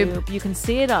YouTube. You can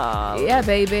see it all. Yeah,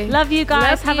 baby. Love you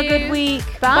guys. Have a good week.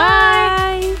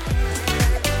 Bye.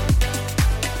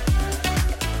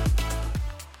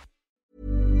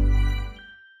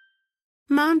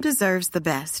 Mom deserves the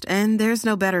best, and there's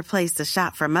no better place to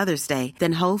shop for Mother's Day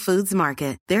than Whole Foods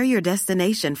Market. They're your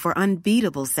destination for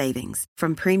unbeatable savings,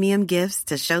 from premium gifts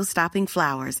to show-stopping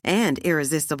flowers and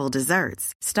irresistible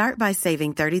desserts. Start by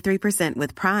saving 33%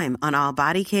 with Prime on all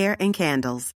body care and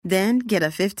candles. Then get a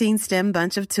 15-stem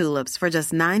bunch of tulips for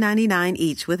just $9.99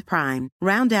 each with Prime.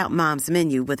 Round out Mom's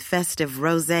menu with festive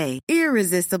rosé,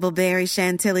 irresistible berry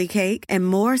chantilly cake, and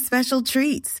more special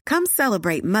treats. Come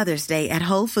celebrate Mother's Day at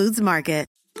Whole Foods Market.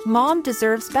 Mom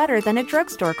deserves better than a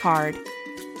drugstore card.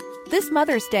 This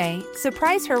Mother's Day,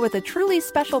 surprise her with a truly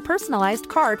special personalized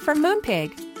card from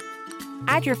Moonpig.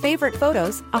 Add your favorite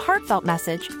photos, a heartfelt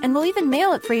message, and we'll even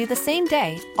mail it for you the same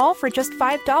day, all for just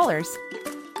 $5.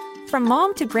 From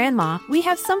mom to grandma, we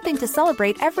have something to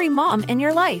celebrate every mom in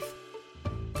your life.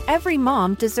 Every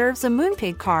mom deserves a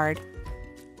Moonpig card.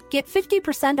 Get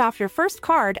 50% off your first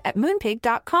card at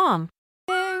moonpig.com.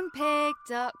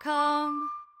 Moonpig.com